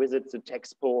 and we visit the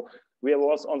Texpo. We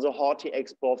was on the Horti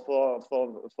Expo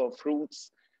for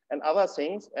fruits and other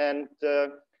things, and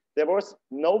there was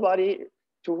nobody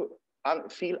to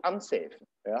feel unsafe.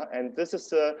 Yeah? And this is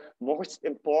the most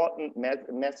important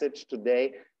message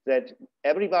today, that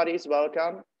everybody is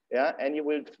welcome. Yeah, and you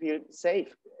will feel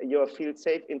safe. You feel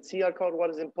safe in Sialkot, what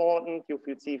is important. You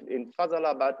feel safe in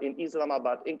Faisalabad, in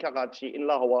Islamabad, in Karachi, in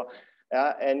Lahore,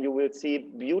 and you will see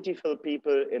beautiful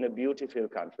people in a beautiful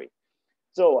country.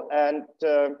 So, and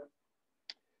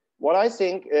what I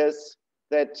think is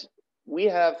that we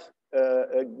have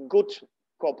a good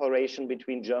cooperation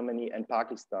between Germany and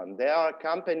Pakistan. There are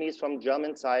companies from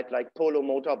German side like Polo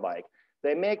Motorbike.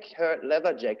 They make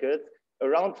leather jackets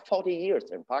around 40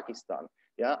 years in Pakistan.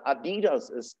 Yeah, Adidas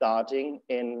is starting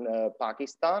in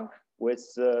Pakistan with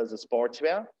the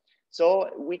sportswear. So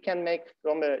we can make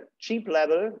from a cheap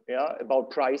level, yeah, about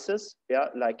prices, yeah,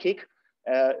 like KIK,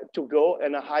 to go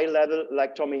in a high level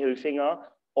like Tommy Hilfiger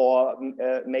or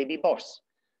maybe Bosch.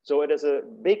 So it is a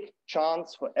big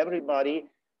chance for everybody.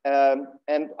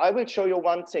 And I will show you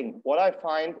one thing. What I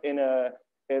find in a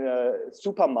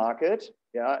supermarket,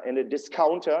 yeah, in a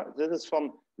discounter. This is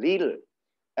from Lidl,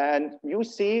 and you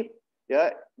see.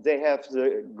 Yeah, they have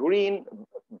the green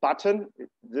button.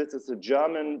 This is a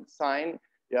German sign.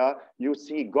 Yeah, you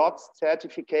see GOTS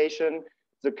certification.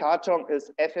 The carton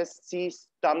is FSC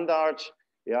standard.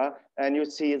 Yeah, and you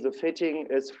see the fitting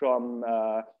is from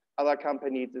other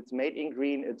companies. It's made in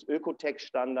green. It's Ökotech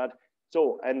standard.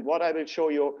 So, and what I will show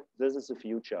you, this is the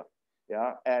future.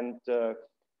 Yeah, and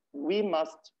we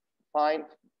must find,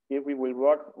 if we will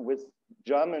work with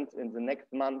Germans in the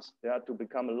next month, yeah, to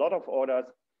become a lot of orders,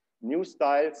 new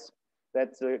styles,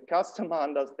 that the customer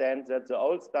understands that the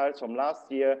old styles from last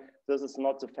year, this is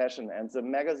not the fashion. And the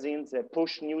magazines that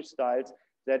push new styles,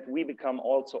 that we become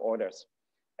also orders.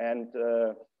 And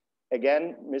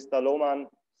again, Mr. Lohmann,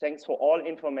 thanks for all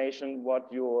information, what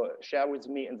you share with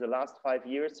me in the last 5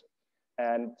 years.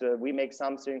 And we make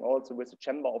something also with the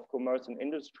Chamber of Commerce and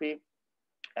Industry.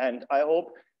 And I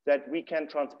hope that we can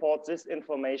transport this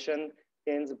information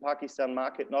in the Pakistan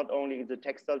market, not only in the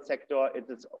textile sector, it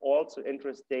is also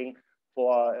interesting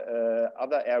for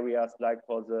other areas, like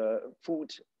for the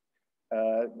food,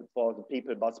 for the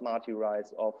people, basmati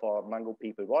rice, or for mango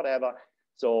people, whatever.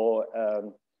 So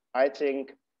I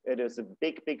think it is a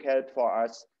big, big help for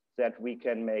us that we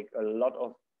can make a lot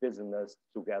of business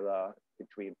together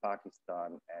between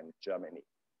Pakistan and Germany.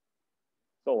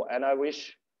 So, and I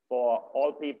wish for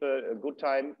all people a good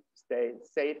time, stay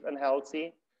safe and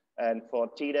healthy, and for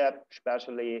TDAP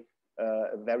especially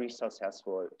a very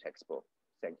successful Texpo.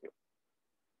 Thank you.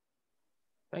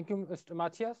 Thank you, Mr.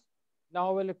 Matthias. Now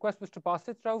I will request Mr.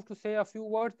 Basit Rao to say a few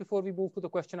words before we move to the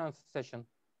question and answer session.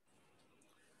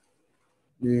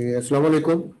 Assalamu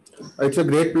alaikum. It's a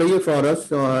great pleasure for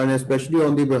us, and especially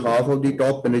on the behalf of the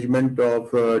top management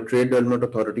of Trade Development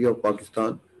Authority of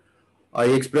Pakistan. I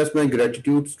express my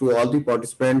gratitude to all the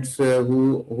participants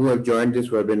who have joined this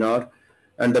webinar.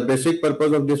 And the basic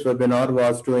purpose of this webinar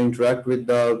was to interact with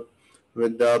the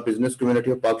business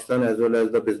community of Pakistan as well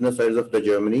as the business sides of the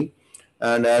Germany.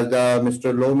 And as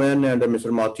Mr. Lohmann and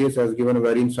Mr. Matthias has given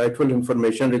very insightful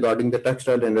information regarding the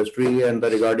textile industry and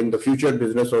regarding the future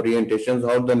business orientations,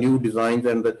 how the new designs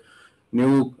and the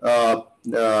new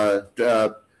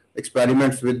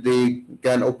experiments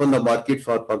can open the market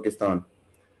for Pakistan.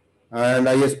 And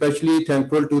I especially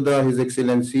thankful to His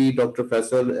Excellency Dr.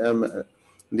 Faisal,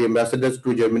 the ambassadors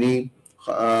to Germany,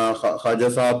 Khaja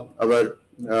Saab, our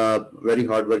very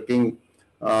hardworking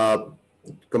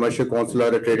commercial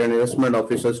consular, trade and investment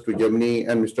officers to Germany,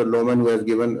 and Mr. Lohmann, who has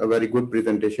given a very good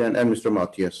presentation, and Mr.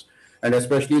 Matthias, and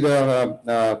especially the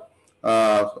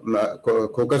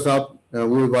Khoka Saab,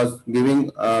 who was giving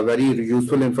very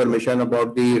useful information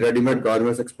about the Ready-Made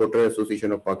Garments Exporter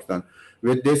Association of Pakistan.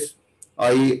 With this,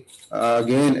 I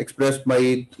again express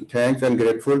my thanks and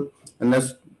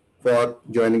gratefulness for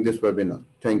joining this webinar.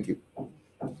 Thank you.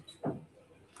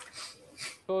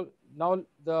 So now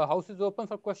the house is open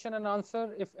for question and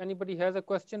answer. If anybody has a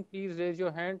question, please raise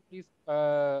your hand, please,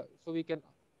 so we can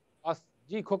ask.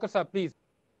 Ji, Khoka Saab, please.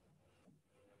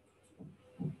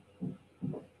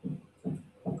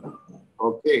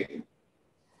 Okay.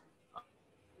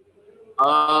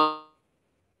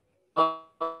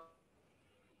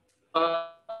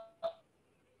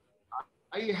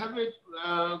 I have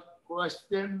a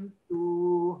question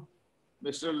to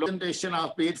Mr. Presentation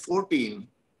of page 14.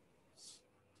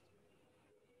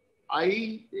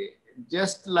 I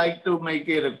just like to make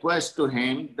a request to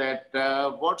him that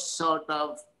what sort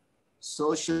of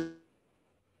social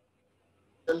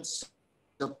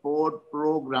support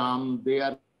program they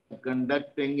are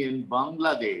conducting in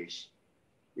Bangladesh.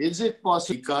 Is it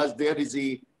possible, because there is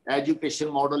a education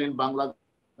model in Bangladesh,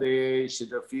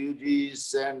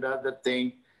 refugees and other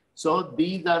thing. So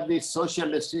these are the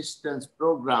social assistance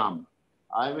program.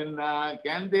 I mean,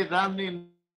 can they run in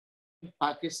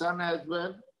Pakistan as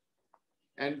well?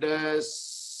 And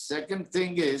second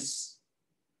thing is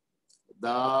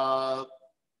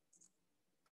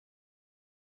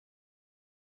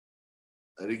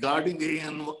regarding the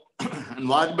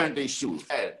environment issues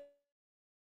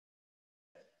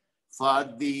for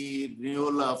the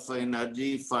renewal of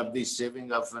energy, for the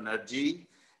saving of energy,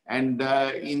 and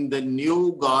in the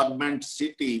new government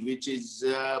city, which is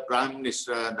Prime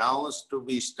Minister announced to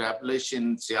be established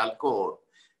in Sialkot,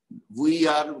 we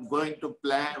are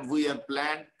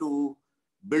planned to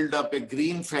build up a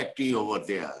green factory over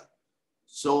there.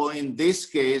 So in this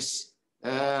case,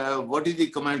 what is the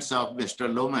comments of Mr.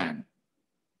 Lohmann?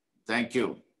 Thank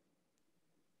you.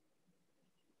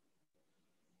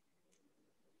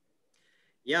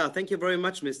 Yeah, thank you very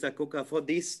much, Mr. Khoka, for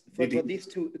these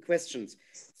two questions.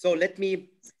 So let me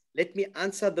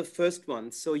answer the first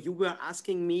one. So you were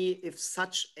asking me if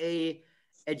such a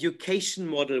education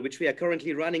model, which we are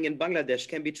currently running in Bangladesh,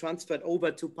 can be transferred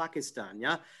over to Pakistan.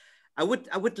 Yeah, I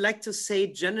would like to say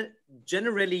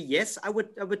generally yes. I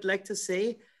would like to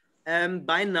say,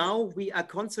 by now we are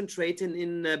concentrating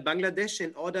in Bangladesh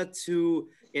in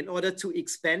order to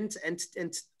expand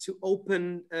and to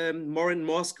open more and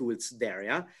more schools there.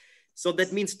 Yeah, so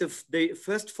that means the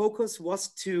first focus was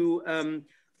to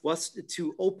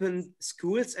open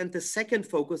schools, and the second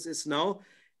focus is now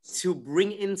to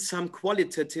bring in some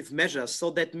qualitative measures.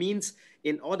 So that means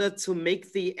in order to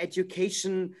make the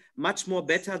education much more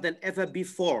better than ever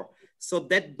before. So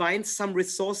that binds some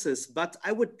resources, but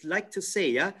I would like to say,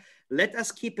 yeah, let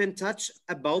us keep in touch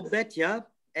about that, yeah,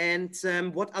 and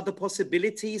what are the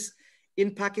possibilities in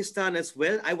Pakistan as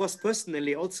well. I was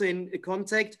personally also in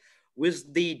contact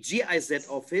with the GIZ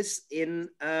office in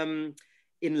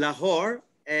Lahore,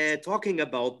 talking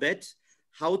about that,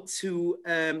 how to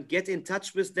get in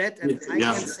touch with that, and I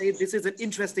can say this is an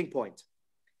interesting point.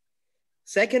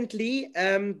 Secondly,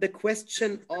 the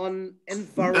question on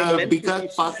environmental because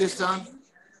issues. Pakistan.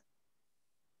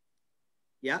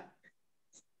 Yeah.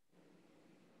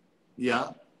 Yeah.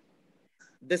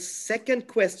 The second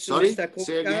question, Sorry, Mr. Koka,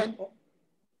 say again.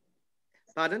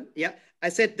 Pardon? Yeah, I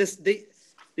said this. The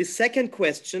second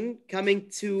question coming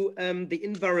to the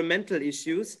environmental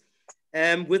issues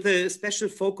with a special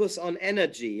focus on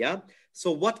energy. Yeah.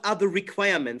 So what are the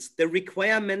requirements? The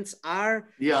requirements are,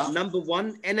 number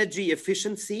one, energy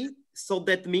efficiency. So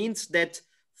that means that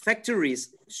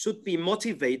factories should be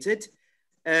motivated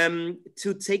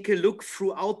to take a look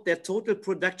throughout their total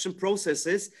production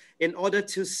processes in order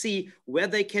to see where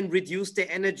they can reduce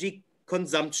their energy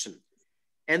consumption.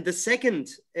 And the second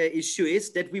issue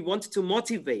is that we want to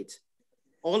motivate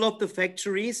all of the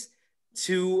factories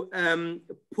to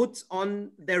put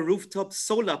on their rooftop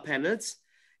solar panels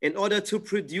in order to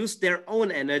produce their own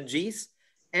energies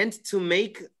and to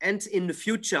make, and in the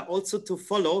future also to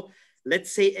follow,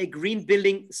 let's say, a green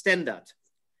building standard.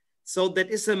 So that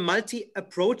is a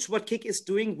multi-approach what KIK is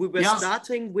doing. We were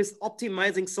starting with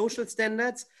optimizing social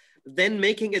standards, then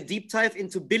making a deep dive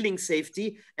into building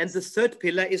safety. And the third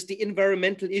pillar is the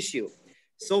environmental issue.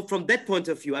 So from that point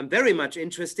of view, I'm very much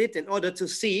interested in order to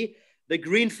see the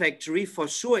green factory for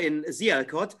sure in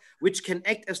Sialkot, which can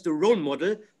act as the role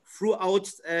model throughout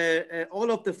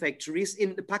all of the factories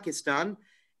in Pakistan,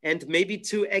 and maybe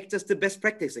to act as the best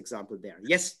practice example there.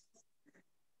 Yes.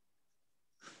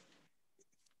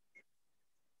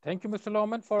 Thank you, Mr.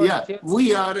 Lohman, for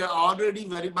we are already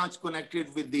very much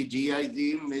connected with the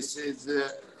GIZ,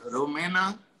 Mrs.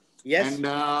 Romana. Yes. And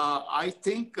I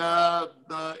think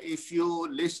if you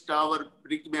list our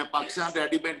Pakistan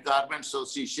Ready-Made Garment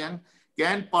Association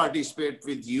can participate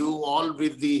with you all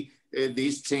with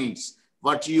these things.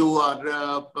 What you are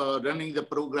running the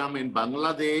program in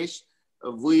Bangladesh,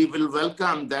 we will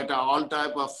welcome that all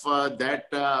type of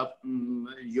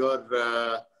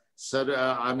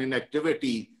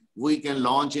activity we can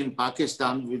launch in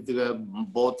Pakistan with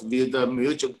both with the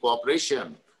mutual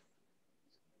cooperation.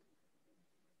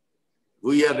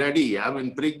 We are ready. I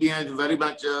mean, Prigya is very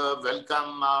much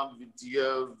welcome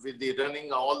with the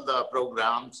running all the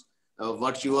programs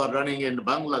what you are running in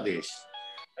Bangladesh.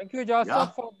 Thank you,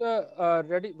 Ijaz, for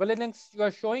the willingness you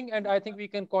are showing, and I think we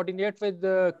can coordinate with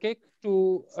the KIK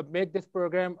to make this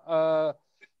program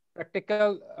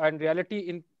practical and reality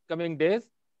in coming days,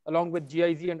 along with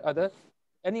GIZ and others.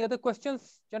 Any other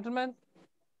questions, gentlemen?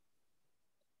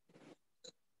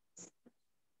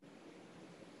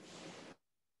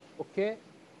 Okay.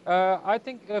 I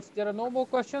think if there are no more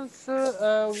questions,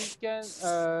 we can.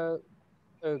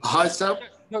 Hi, sir.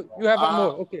 No, you have one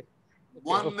more. Okay.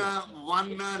 One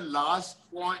last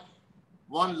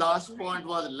point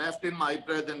was left in my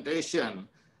presentation.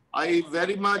 I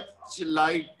very much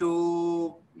like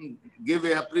to give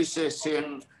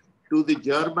appreciation to the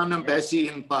German embassy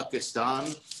in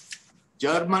Pakistan.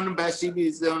 German embassy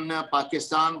in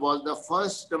Pakistan was the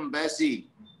first embassy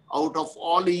out of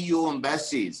all EU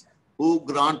embassies who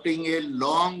granting a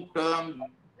long-term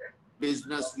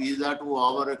business visa to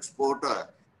our exporter,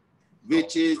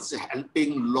 which is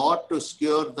helping a lot to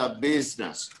secure the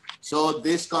business. So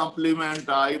this compliment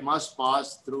I must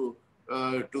pass through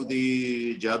to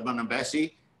the German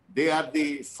embassy. They are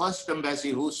the first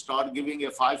embassy who start giving a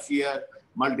 5-year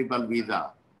multiple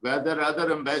visa. Whether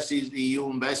other embassies, EU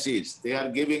embassies, they are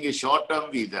giving a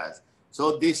short-term visas.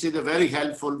 So this is very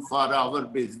helpful for our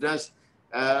business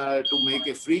to make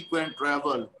a frequent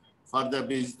travel for the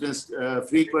business,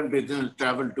 frequent business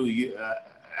travel to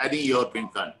any European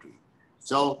country.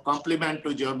 So compliment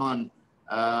to German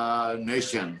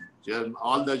nation,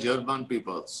 all the German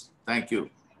peoples. Thank you.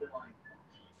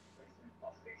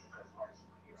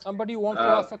 Somebody wants to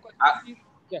ask a question?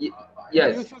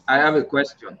 Yes, I have a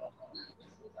question.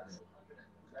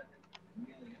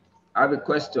 I have a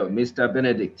question. Mr.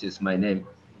 Benedict is my name.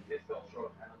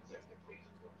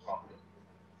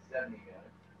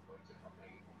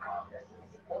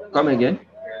 Come again.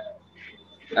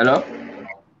 Hello?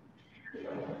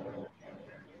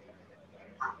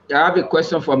 I have a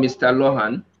question for Mr.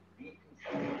 Lohan.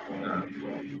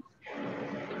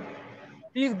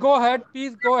 Please go ahead.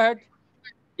 Please go ahead.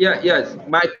 Yes.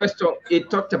 My question, it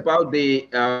talked about the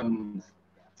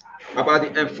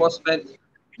enforcement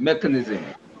mechanism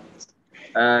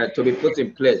to be put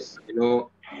in place,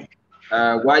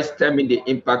 while stemming the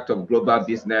impact of global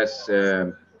business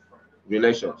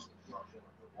relations,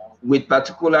 with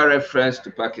particular reference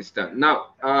to Pakistan.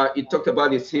 Now, it talked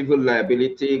about the civil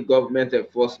liability, government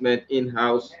enforcement,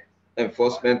 in-house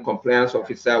enforcement, compliance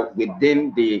officer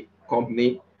within the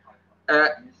company.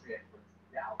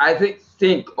 I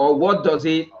think, or what does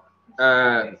it,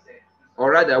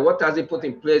 or rather, what does it put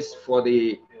in place for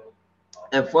the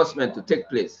enforcement to take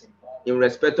place in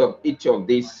respect of each of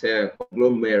these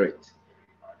conglomerates?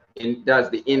 That's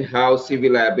the in-house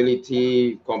civil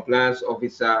liability compliance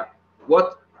officer.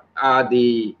 What are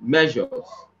the measures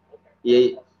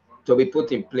to be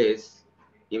put in place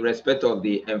in respect of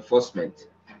the enforcement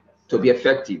to be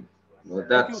effective?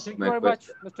 That's Thank you my very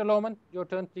question. much, Mr. Lohman. Your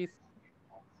turn, please.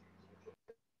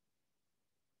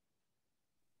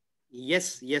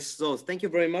 Yes. So thank you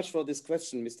very much for this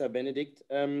question, Mr. Benedict.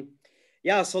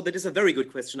 Yeah, so that is a very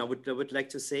good question, I would like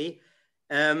to say.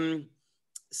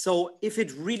 So if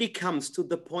it really comes to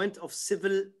the point of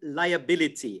civil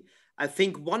liability, I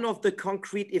think one of the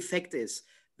concrete effects is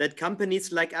that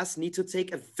companies like us need to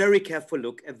take a very careful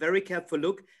look at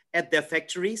their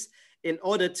factories in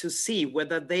order to see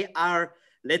whether they are,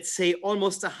 let's say,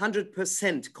 almost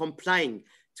 100% complying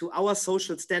to our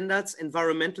social standards,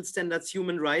 environmental standards,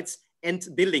 human rights, and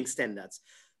building standards.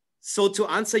 So to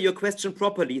answer your question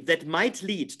properly, that might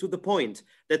lead to the point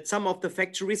that some of the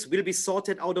factories will be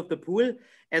sorted out of the pool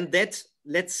and that,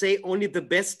 let's say, only the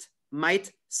best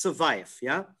might survive,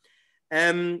 yeah?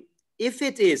 If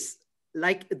it is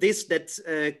like this,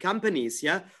 that companies,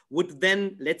 yeah, would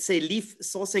then, let's say, leave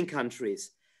sourcing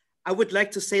countries, I would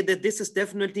like to say that this is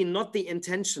definitely not the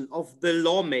intention of the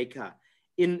lawmaker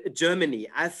in Germany.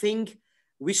 I think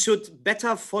we should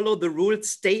better follow the rules,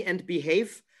 stay and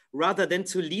behave, rather than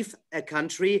to leave a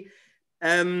country.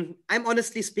 I'm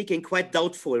honestly speaking quite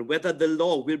doubtful whether the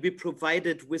law will be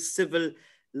provided with civil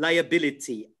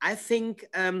liability. I think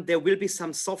there will be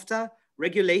some softer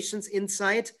regulations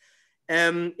inside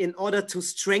in order to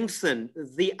strengthen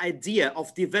the idea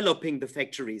of developing the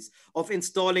factories, of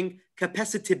installing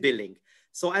capacity building.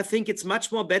 So I think it's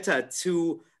much more better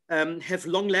to have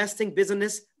long-lasting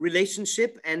business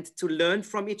relationship and to learn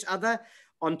from each other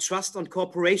on trust, on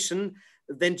cooperation,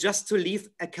 than just to leave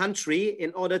a country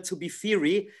in order to be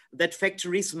feary that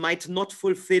factories might not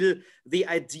fulfill the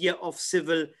idea of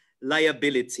civil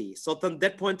liability. So from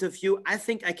that point of view, I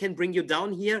think I can bring you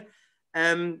down here.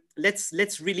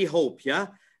 Let's really hope, yeah,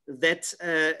 that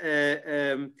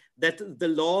that the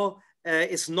law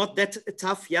is not that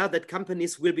tough, yeah, that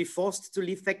companies will be forced to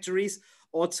leave factories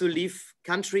or to leave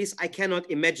countries. I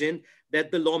cannot imagine that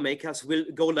the lawmakers will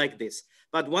go like this.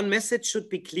 But one message should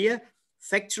be clear: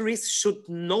 factories should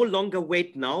no longer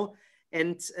wait now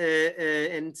and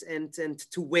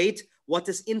to wait what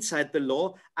is inside the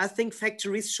law. I think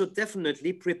factories should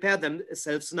definitely prepare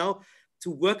themselves now to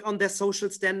work on their social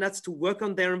standards, to work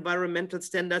on their environmental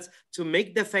standards, to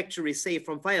make their factory safe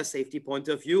from fire safety point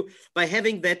of view. By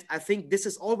having that, I think this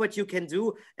is all what you can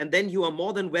do. And then you are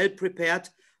more than well prepared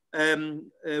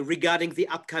regarding the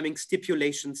upcoming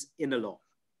stipulations in a law.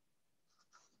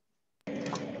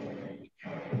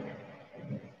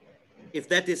 If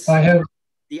that is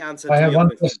the answer to your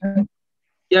question.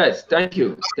 Yes, thank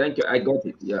you. Thank you. I got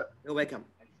it. Yeah. You're welcome.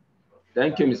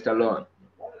 Thank you, Mr. Lohan.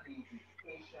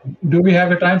 Do we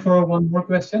have a time for one more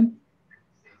question?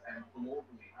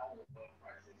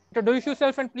 Introduce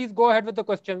yourself and please go ahead with the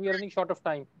question. We are running short of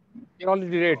time. You're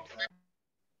already late.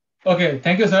 Okay,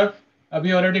 thank you, sir.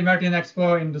 We already met in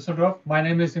Expo in Düsseldorf. My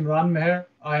name is Imran Meher.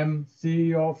 I am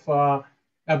CEO of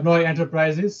Abnoy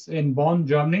Enterprises in Bonn,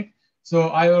 Germany. So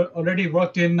I already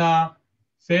worked in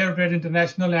Fair Trade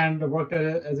International and worked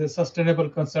as a sustainable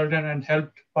consultant and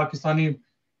helped Pakistani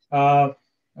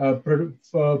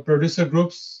producer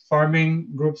groups, farming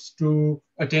groups to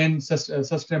attain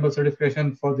sustainable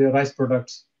certification for their rice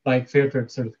products like Fair Trade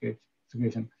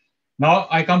certification. Now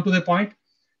I come to the point.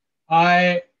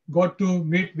 I got to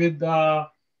meet with the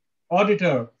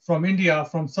auditor from India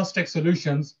from Sustec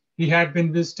Solutions. He had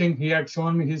been visiting, he had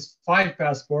shown me his 5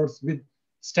 passports with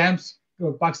stamps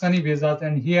to Pakistani visas,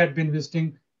 and he had been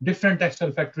visiting different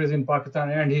textile factories in Pakistan,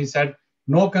 and he said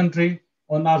no country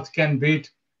on earth can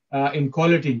beat in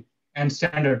quality and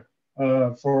standard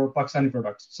for Pakistani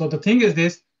products. So the thing is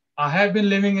this, I have been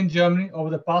living in Germany over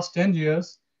the past 10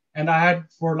 years, and I had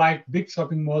for like big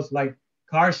shopping malls like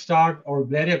Karstadt or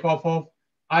Blerjakov,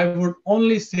 I would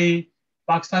only see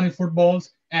Pakistani footballs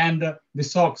and the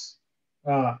socks,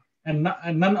 and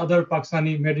none other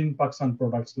Pakistani made in Pakistan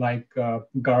products like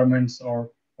garments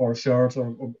or shirts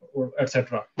or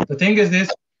etc. The thing is this,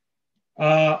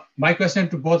 my question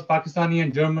to both Pakistani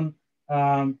and German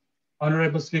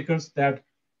honorable speakers, that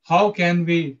how can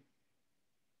we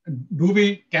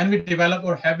develop,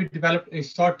 or have we developed a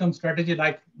short-term strategy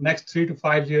like next 3 to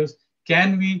 5 years?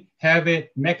 Can we have a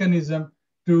mechanism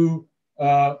to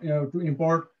to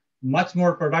import much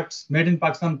more products, made in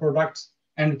Pakistan products,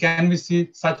 and can we see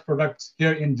such products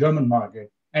here in German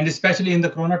market? And especially in the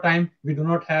Corona time, we do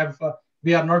not have,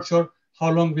 we are not sure how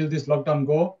long will this lockdown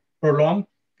go prolong.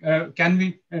 Can we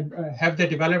have they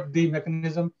developed the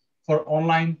mechanism for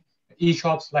online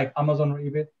e-shops like Amazon or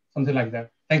eBay, something like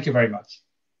that? Thank you very much.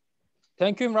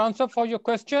 Thank you, Imran sir, for your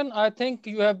question. I think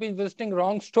you have been visiting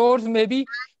wrong stores, maybe,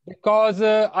 because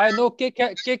I know Kick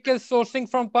is sourcing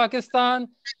from Pakistan.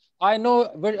 I know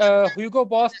Hugo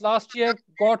Boss last year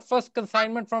got first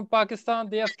consignment from Pakistan.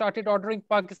 They have started ordering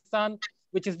Pakistan,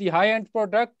 which is the high-end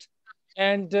product.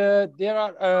 And there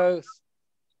are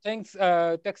things,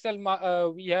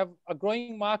 textile, we have a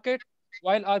growing market,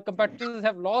 while our competitors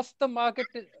have lost the market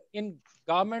in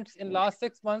garments in last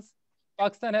 6 months.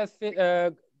 Pakistan has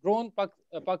grown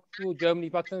to Germany,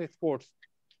 Pakistan exports.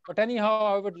 But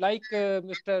anyhow, I would like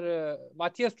Mr.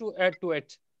 Matthias to add to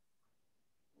it.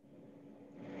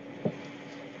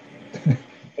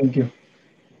 Thank you.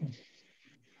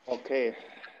 Okay,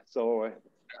 so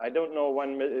I don't know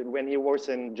when he was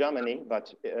in Germany,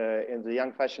 but in the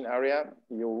young fashion area,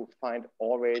 you find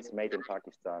always made in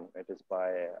Pakistan. It is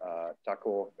by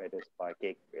Taco, it is by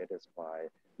Kick, it is by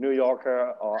New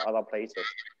Yorker or other places.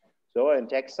 So in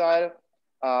textile,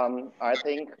 I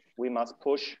think we must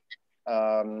push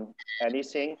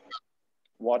anything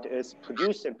what is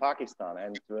produced in Pakistan.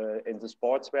 And in the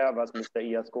sportswear, as Mr.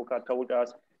 Iyas Koka told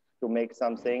us, to make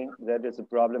something that is a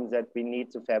problem that we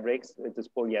need the fabrics. It is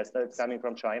polyester, it's coming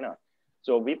from China.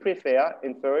 So we prefer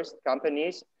in first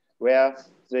companies where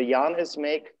the yarn is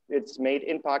made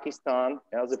in Pakistan,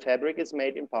 the fabric is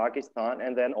made in Pakistan,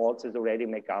 and then also the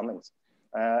ready-made garments.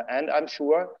 And I'm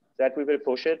sure that we will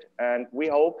push it. And we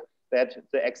hope that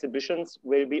the exhibitions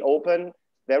will be open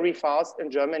very fast in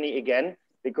Germany again,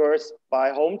 because by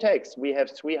home text, we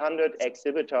have 300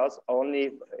 exhibitors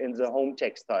only in the home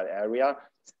textile area.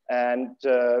 And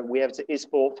we have the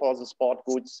ISPO for the sport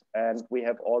goods. And we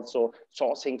have also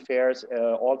sourcing fairs.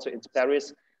 Also, it's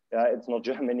Paris. It's not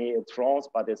Germany, it's France,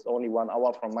 but it's only 1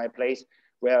 hour from my place,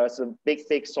 where it's a big,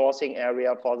 big sourcing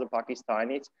area for the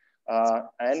Pakistanis.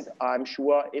 And I'm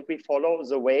sure if we follow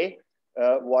the way,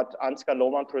 what Ansgar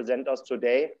Lohmann present us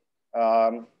today,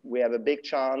 we have a big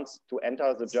chance to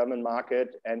enter the German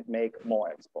market and make more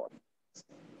export.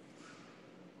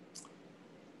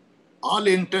 All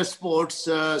intersports,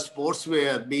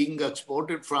 sportswear being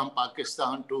exported from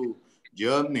Pakistan to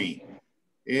Germany,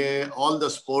 all the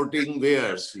sporting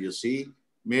wares, you see,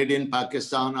 made in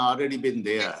Pakistan already been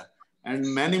there. And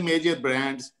many major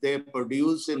brands, they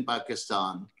produce in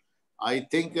Pakistan. I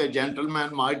think a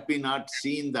gentleman might be not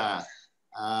seen the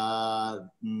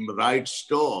right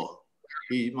store.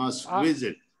 He must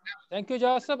visit. Thank you,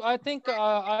 Jasab. I think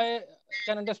I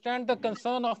can understand the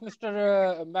concern of Mr.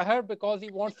 Meher, because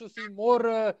he wants to see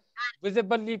more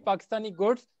visibly Pakistani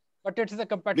goods, but it is a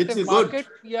competitive market.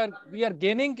 We are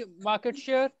gaining market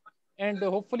share, and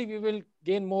hopefully we will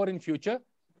gain more in future.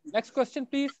 Next question,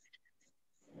 please.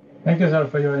 Thank you, sir,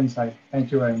 for your insight.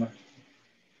 Thank you very much.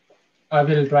 I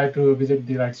will try to visit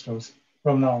the right stores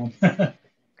from now on.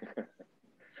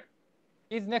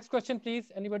 Please, next question,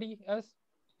 please. Anybody else?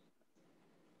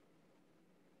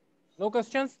 No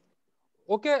questions?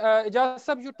 Okay,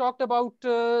 Ijaz, you talked about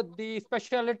the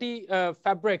specialty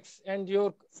fabrics and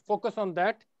your focus on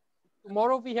that.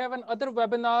 Tomorrow we have another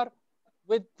webinar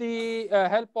with the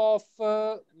help of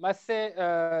Messe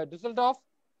Düsseldorf,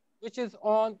 which is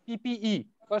on PPE,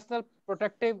 personal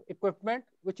protective equipment,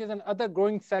 which is another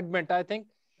growing segment. I think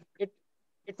it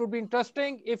would be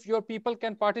interesting if your people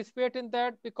can participate in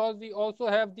that, because we also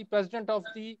have the president of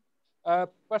the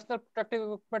Personal Protective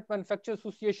Equipment Manufacturers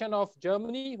Association of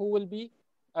Germany, who will be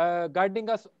guiding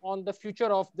us on the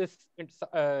future of this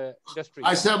industry.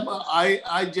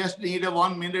 I just need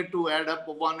 1 minute to add up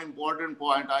one important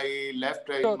point I left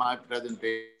in my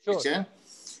presentation.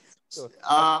 Sure.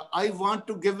 I want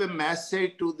to give a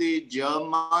message to the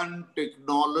German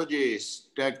technologists,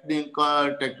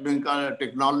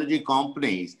 technology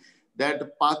companies,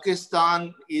 that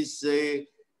Pakistan is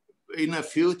in a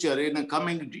future, in a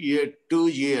coming year, 2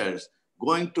 years,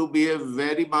 going to be a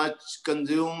very much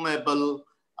consumable.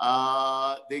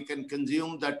 They can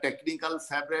consume the technical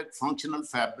fabric, functional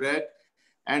fabric,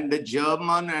 and the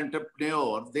German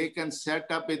entrepreneur, they can set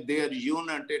up their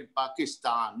unit in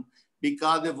Pakistan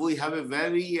because we have a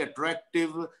very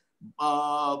attractive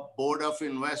board of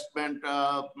investment,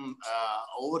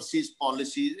 overseas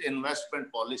policies,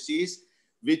 investment policies,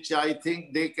 which I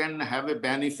think they can have a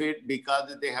benefit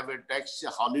because they have a tax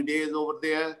holidays over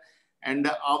there. And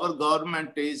our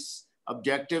government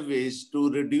objective is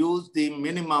to reduce the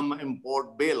minimum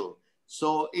import bill.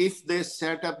 So if they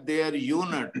set up their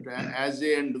unit as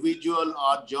an individual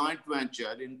or joint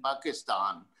venture in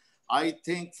Pakistan, I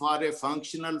think for a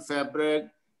functional fabric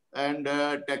and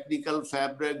technical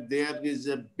fabric, there is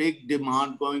a big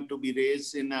demand going to be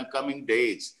raised in coming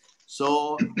days.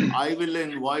 So I will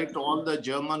invite all the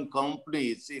German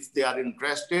companies, if they are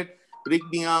interested,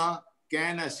 Prignia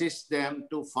can assist them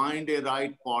to find a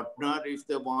right partner. If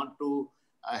they want to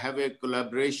have a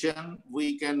collaboration,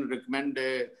 we can recommend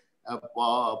a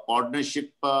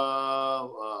partnership,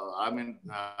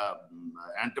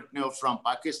 entrepreneur from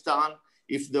Pakistan.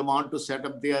 If they want to set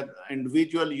up their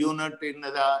individual unit in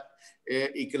the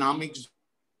economic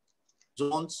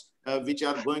zones, which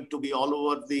are going to be all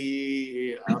over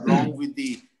the, along with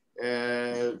the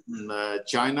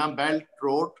China Belt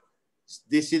Road,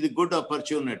 this is a good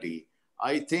opportunity.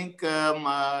 I think,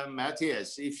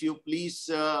 Matthias, if you please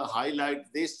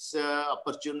highlight this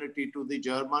opportunity to the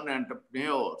German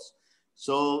entrepreneurs,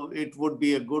 so it would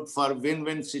be a good for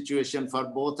win-win situation for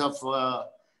both of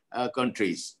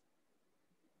countries.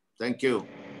 Thank you.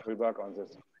 We work on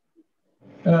this.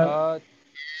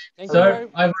 Sir,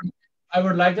 I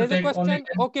would like to take question. only 10,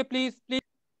 okay, please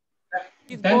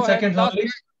 10 seconds only.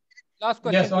 Last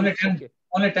question. Yes,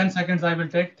 only 10 seconds I will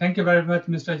take. Thank you very much,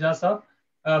 Mr. Jasab,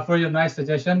 for your nice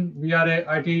suggestion. We are a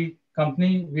IT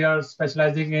company. We are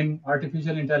specializing in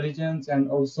artificial intelligence and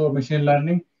also machine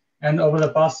learning. And over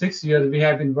the past 6 years, we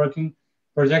have been working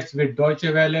projects with Deutsche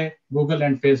Welle, Google,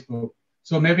 and Facebook.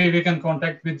 So maybe we can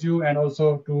contact with you and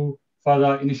also to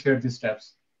further initiate these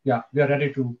steps. Yeah, we are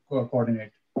ready to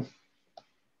coordinate.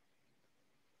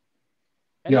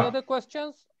 Any other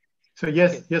questions? So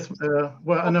yes,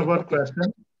 another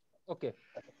question. Okay.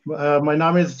 My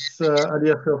name is Ali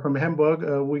Asghar from Hamburg.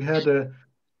 We had a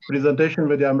presentation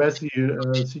with the embassy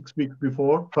 6 weeks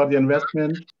before for the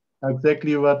investment,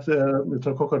 exactly what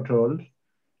Mr. Coker told.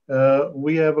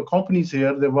 We have companies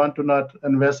here, they want to not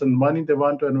invest in money, they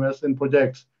want to invest in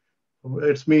projects.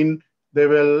 It's mean they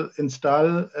will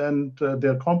install and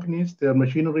their companies, their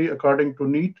machinery according to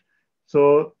need.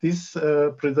 So this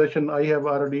presentation I have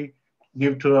already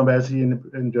give to embassy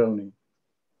in Germany.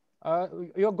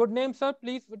 Your good name, sir,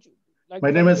 please. Would you like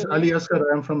My name is Ali Asghar.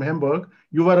 I am from Hamburg.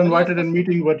 You were invited in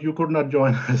meeting, but you could not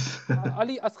join us.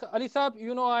 Ali Saab,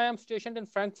 you know I am stationed in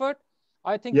Frankfurt.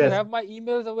 I think you have my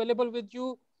emails available with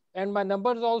you and my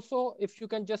numbers also. If you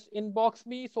can just inbox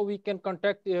me so we can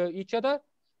contact each other,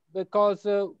 because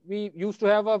we used to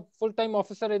have a full-time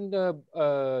officer in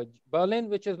Berlin,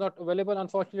 which is not available,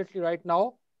 unfortunately, right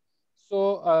now.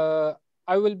 So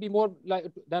I will be more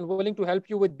than willing to help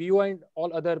you with BO and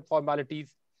all other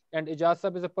formalities. And Ijaz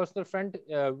Sahab is a personal friend.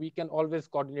 We can always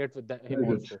coordinate with him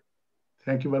also.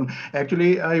 Thank you very much.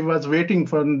 Actually, I was waiting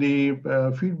for the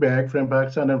feedback from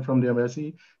Pakistan and from the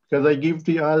embassy, because I give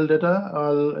the all data,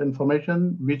 all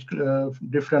information, which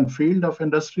different field of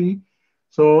industry.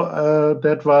 So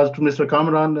that was to Mr.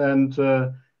 Kamran and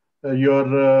your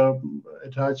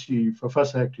attaché for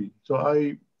first secretary. So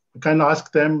I can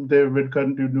ask them, they will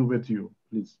continue with you,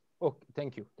 please. Okay,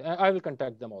 thank you. I will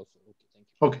contact them also.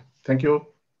 Okay, thank you.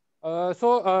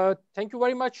 So thank you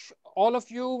very much, all of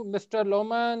you, Mr.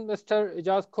 Lohman, Mr.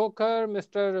 Ijaz Coker,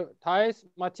 Mr.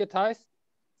 Mathieu Thijs,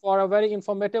 for a very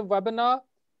informative webinar.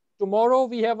 Tomorrow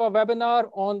we have a webinar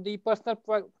on the personal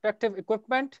protective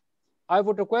equipment. I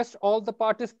would request all the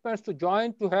participants to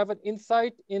join to have an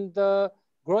insight in the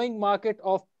growing market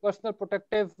of personal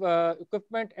protective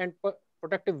equipment and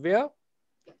protective wear,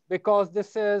 because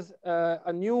this is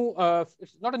a new,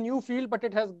 it's not a new field, but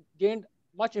it has gained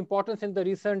much importance in the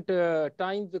recent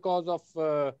times because of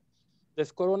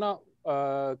this corona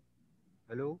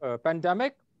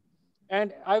pandemic.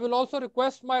 And I will also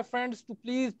request my friends to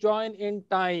please join in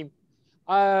time.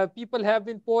 People have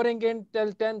been pouring in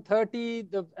till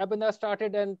 10:30. The webinar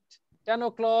started at 10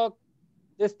 o'clock.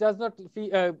 This does not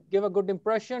give a good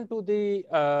impression to the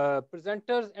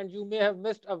presenters, and you may have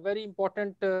missed a very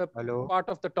important part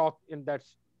of the talk in that.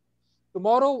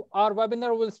 Tomorrow, our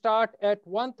webinar will start at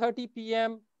 1:30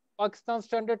 p.m. Pakistan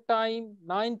Standard Time,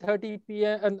 9:30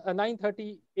 p.m. and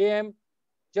 9:30 a.m.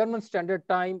 German Standard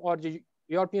Time or the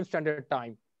European Standard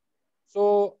Time.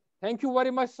 So thank you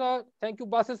very much, sir. Thank you,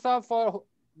 Basit sir, for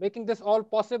making this all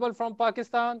possible from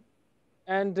Pakistan.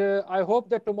 And I hope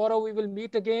that tomorrow we will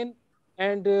meet again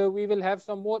and we will have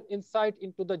some more insight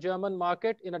into the German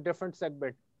market in a different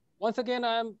segment. Once again,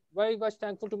 I am very much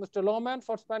thankful to Mr. Lohman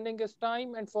for spending his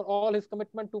time and for all his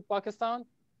commitment to Pakistan.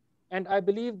 And I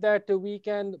believe that we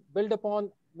can build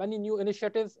upon many new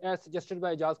initiatives as suggested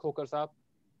by Ijaz Khokhar Saab.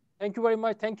 Thank you very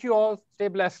much. Thank you all. Stay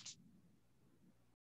blessed.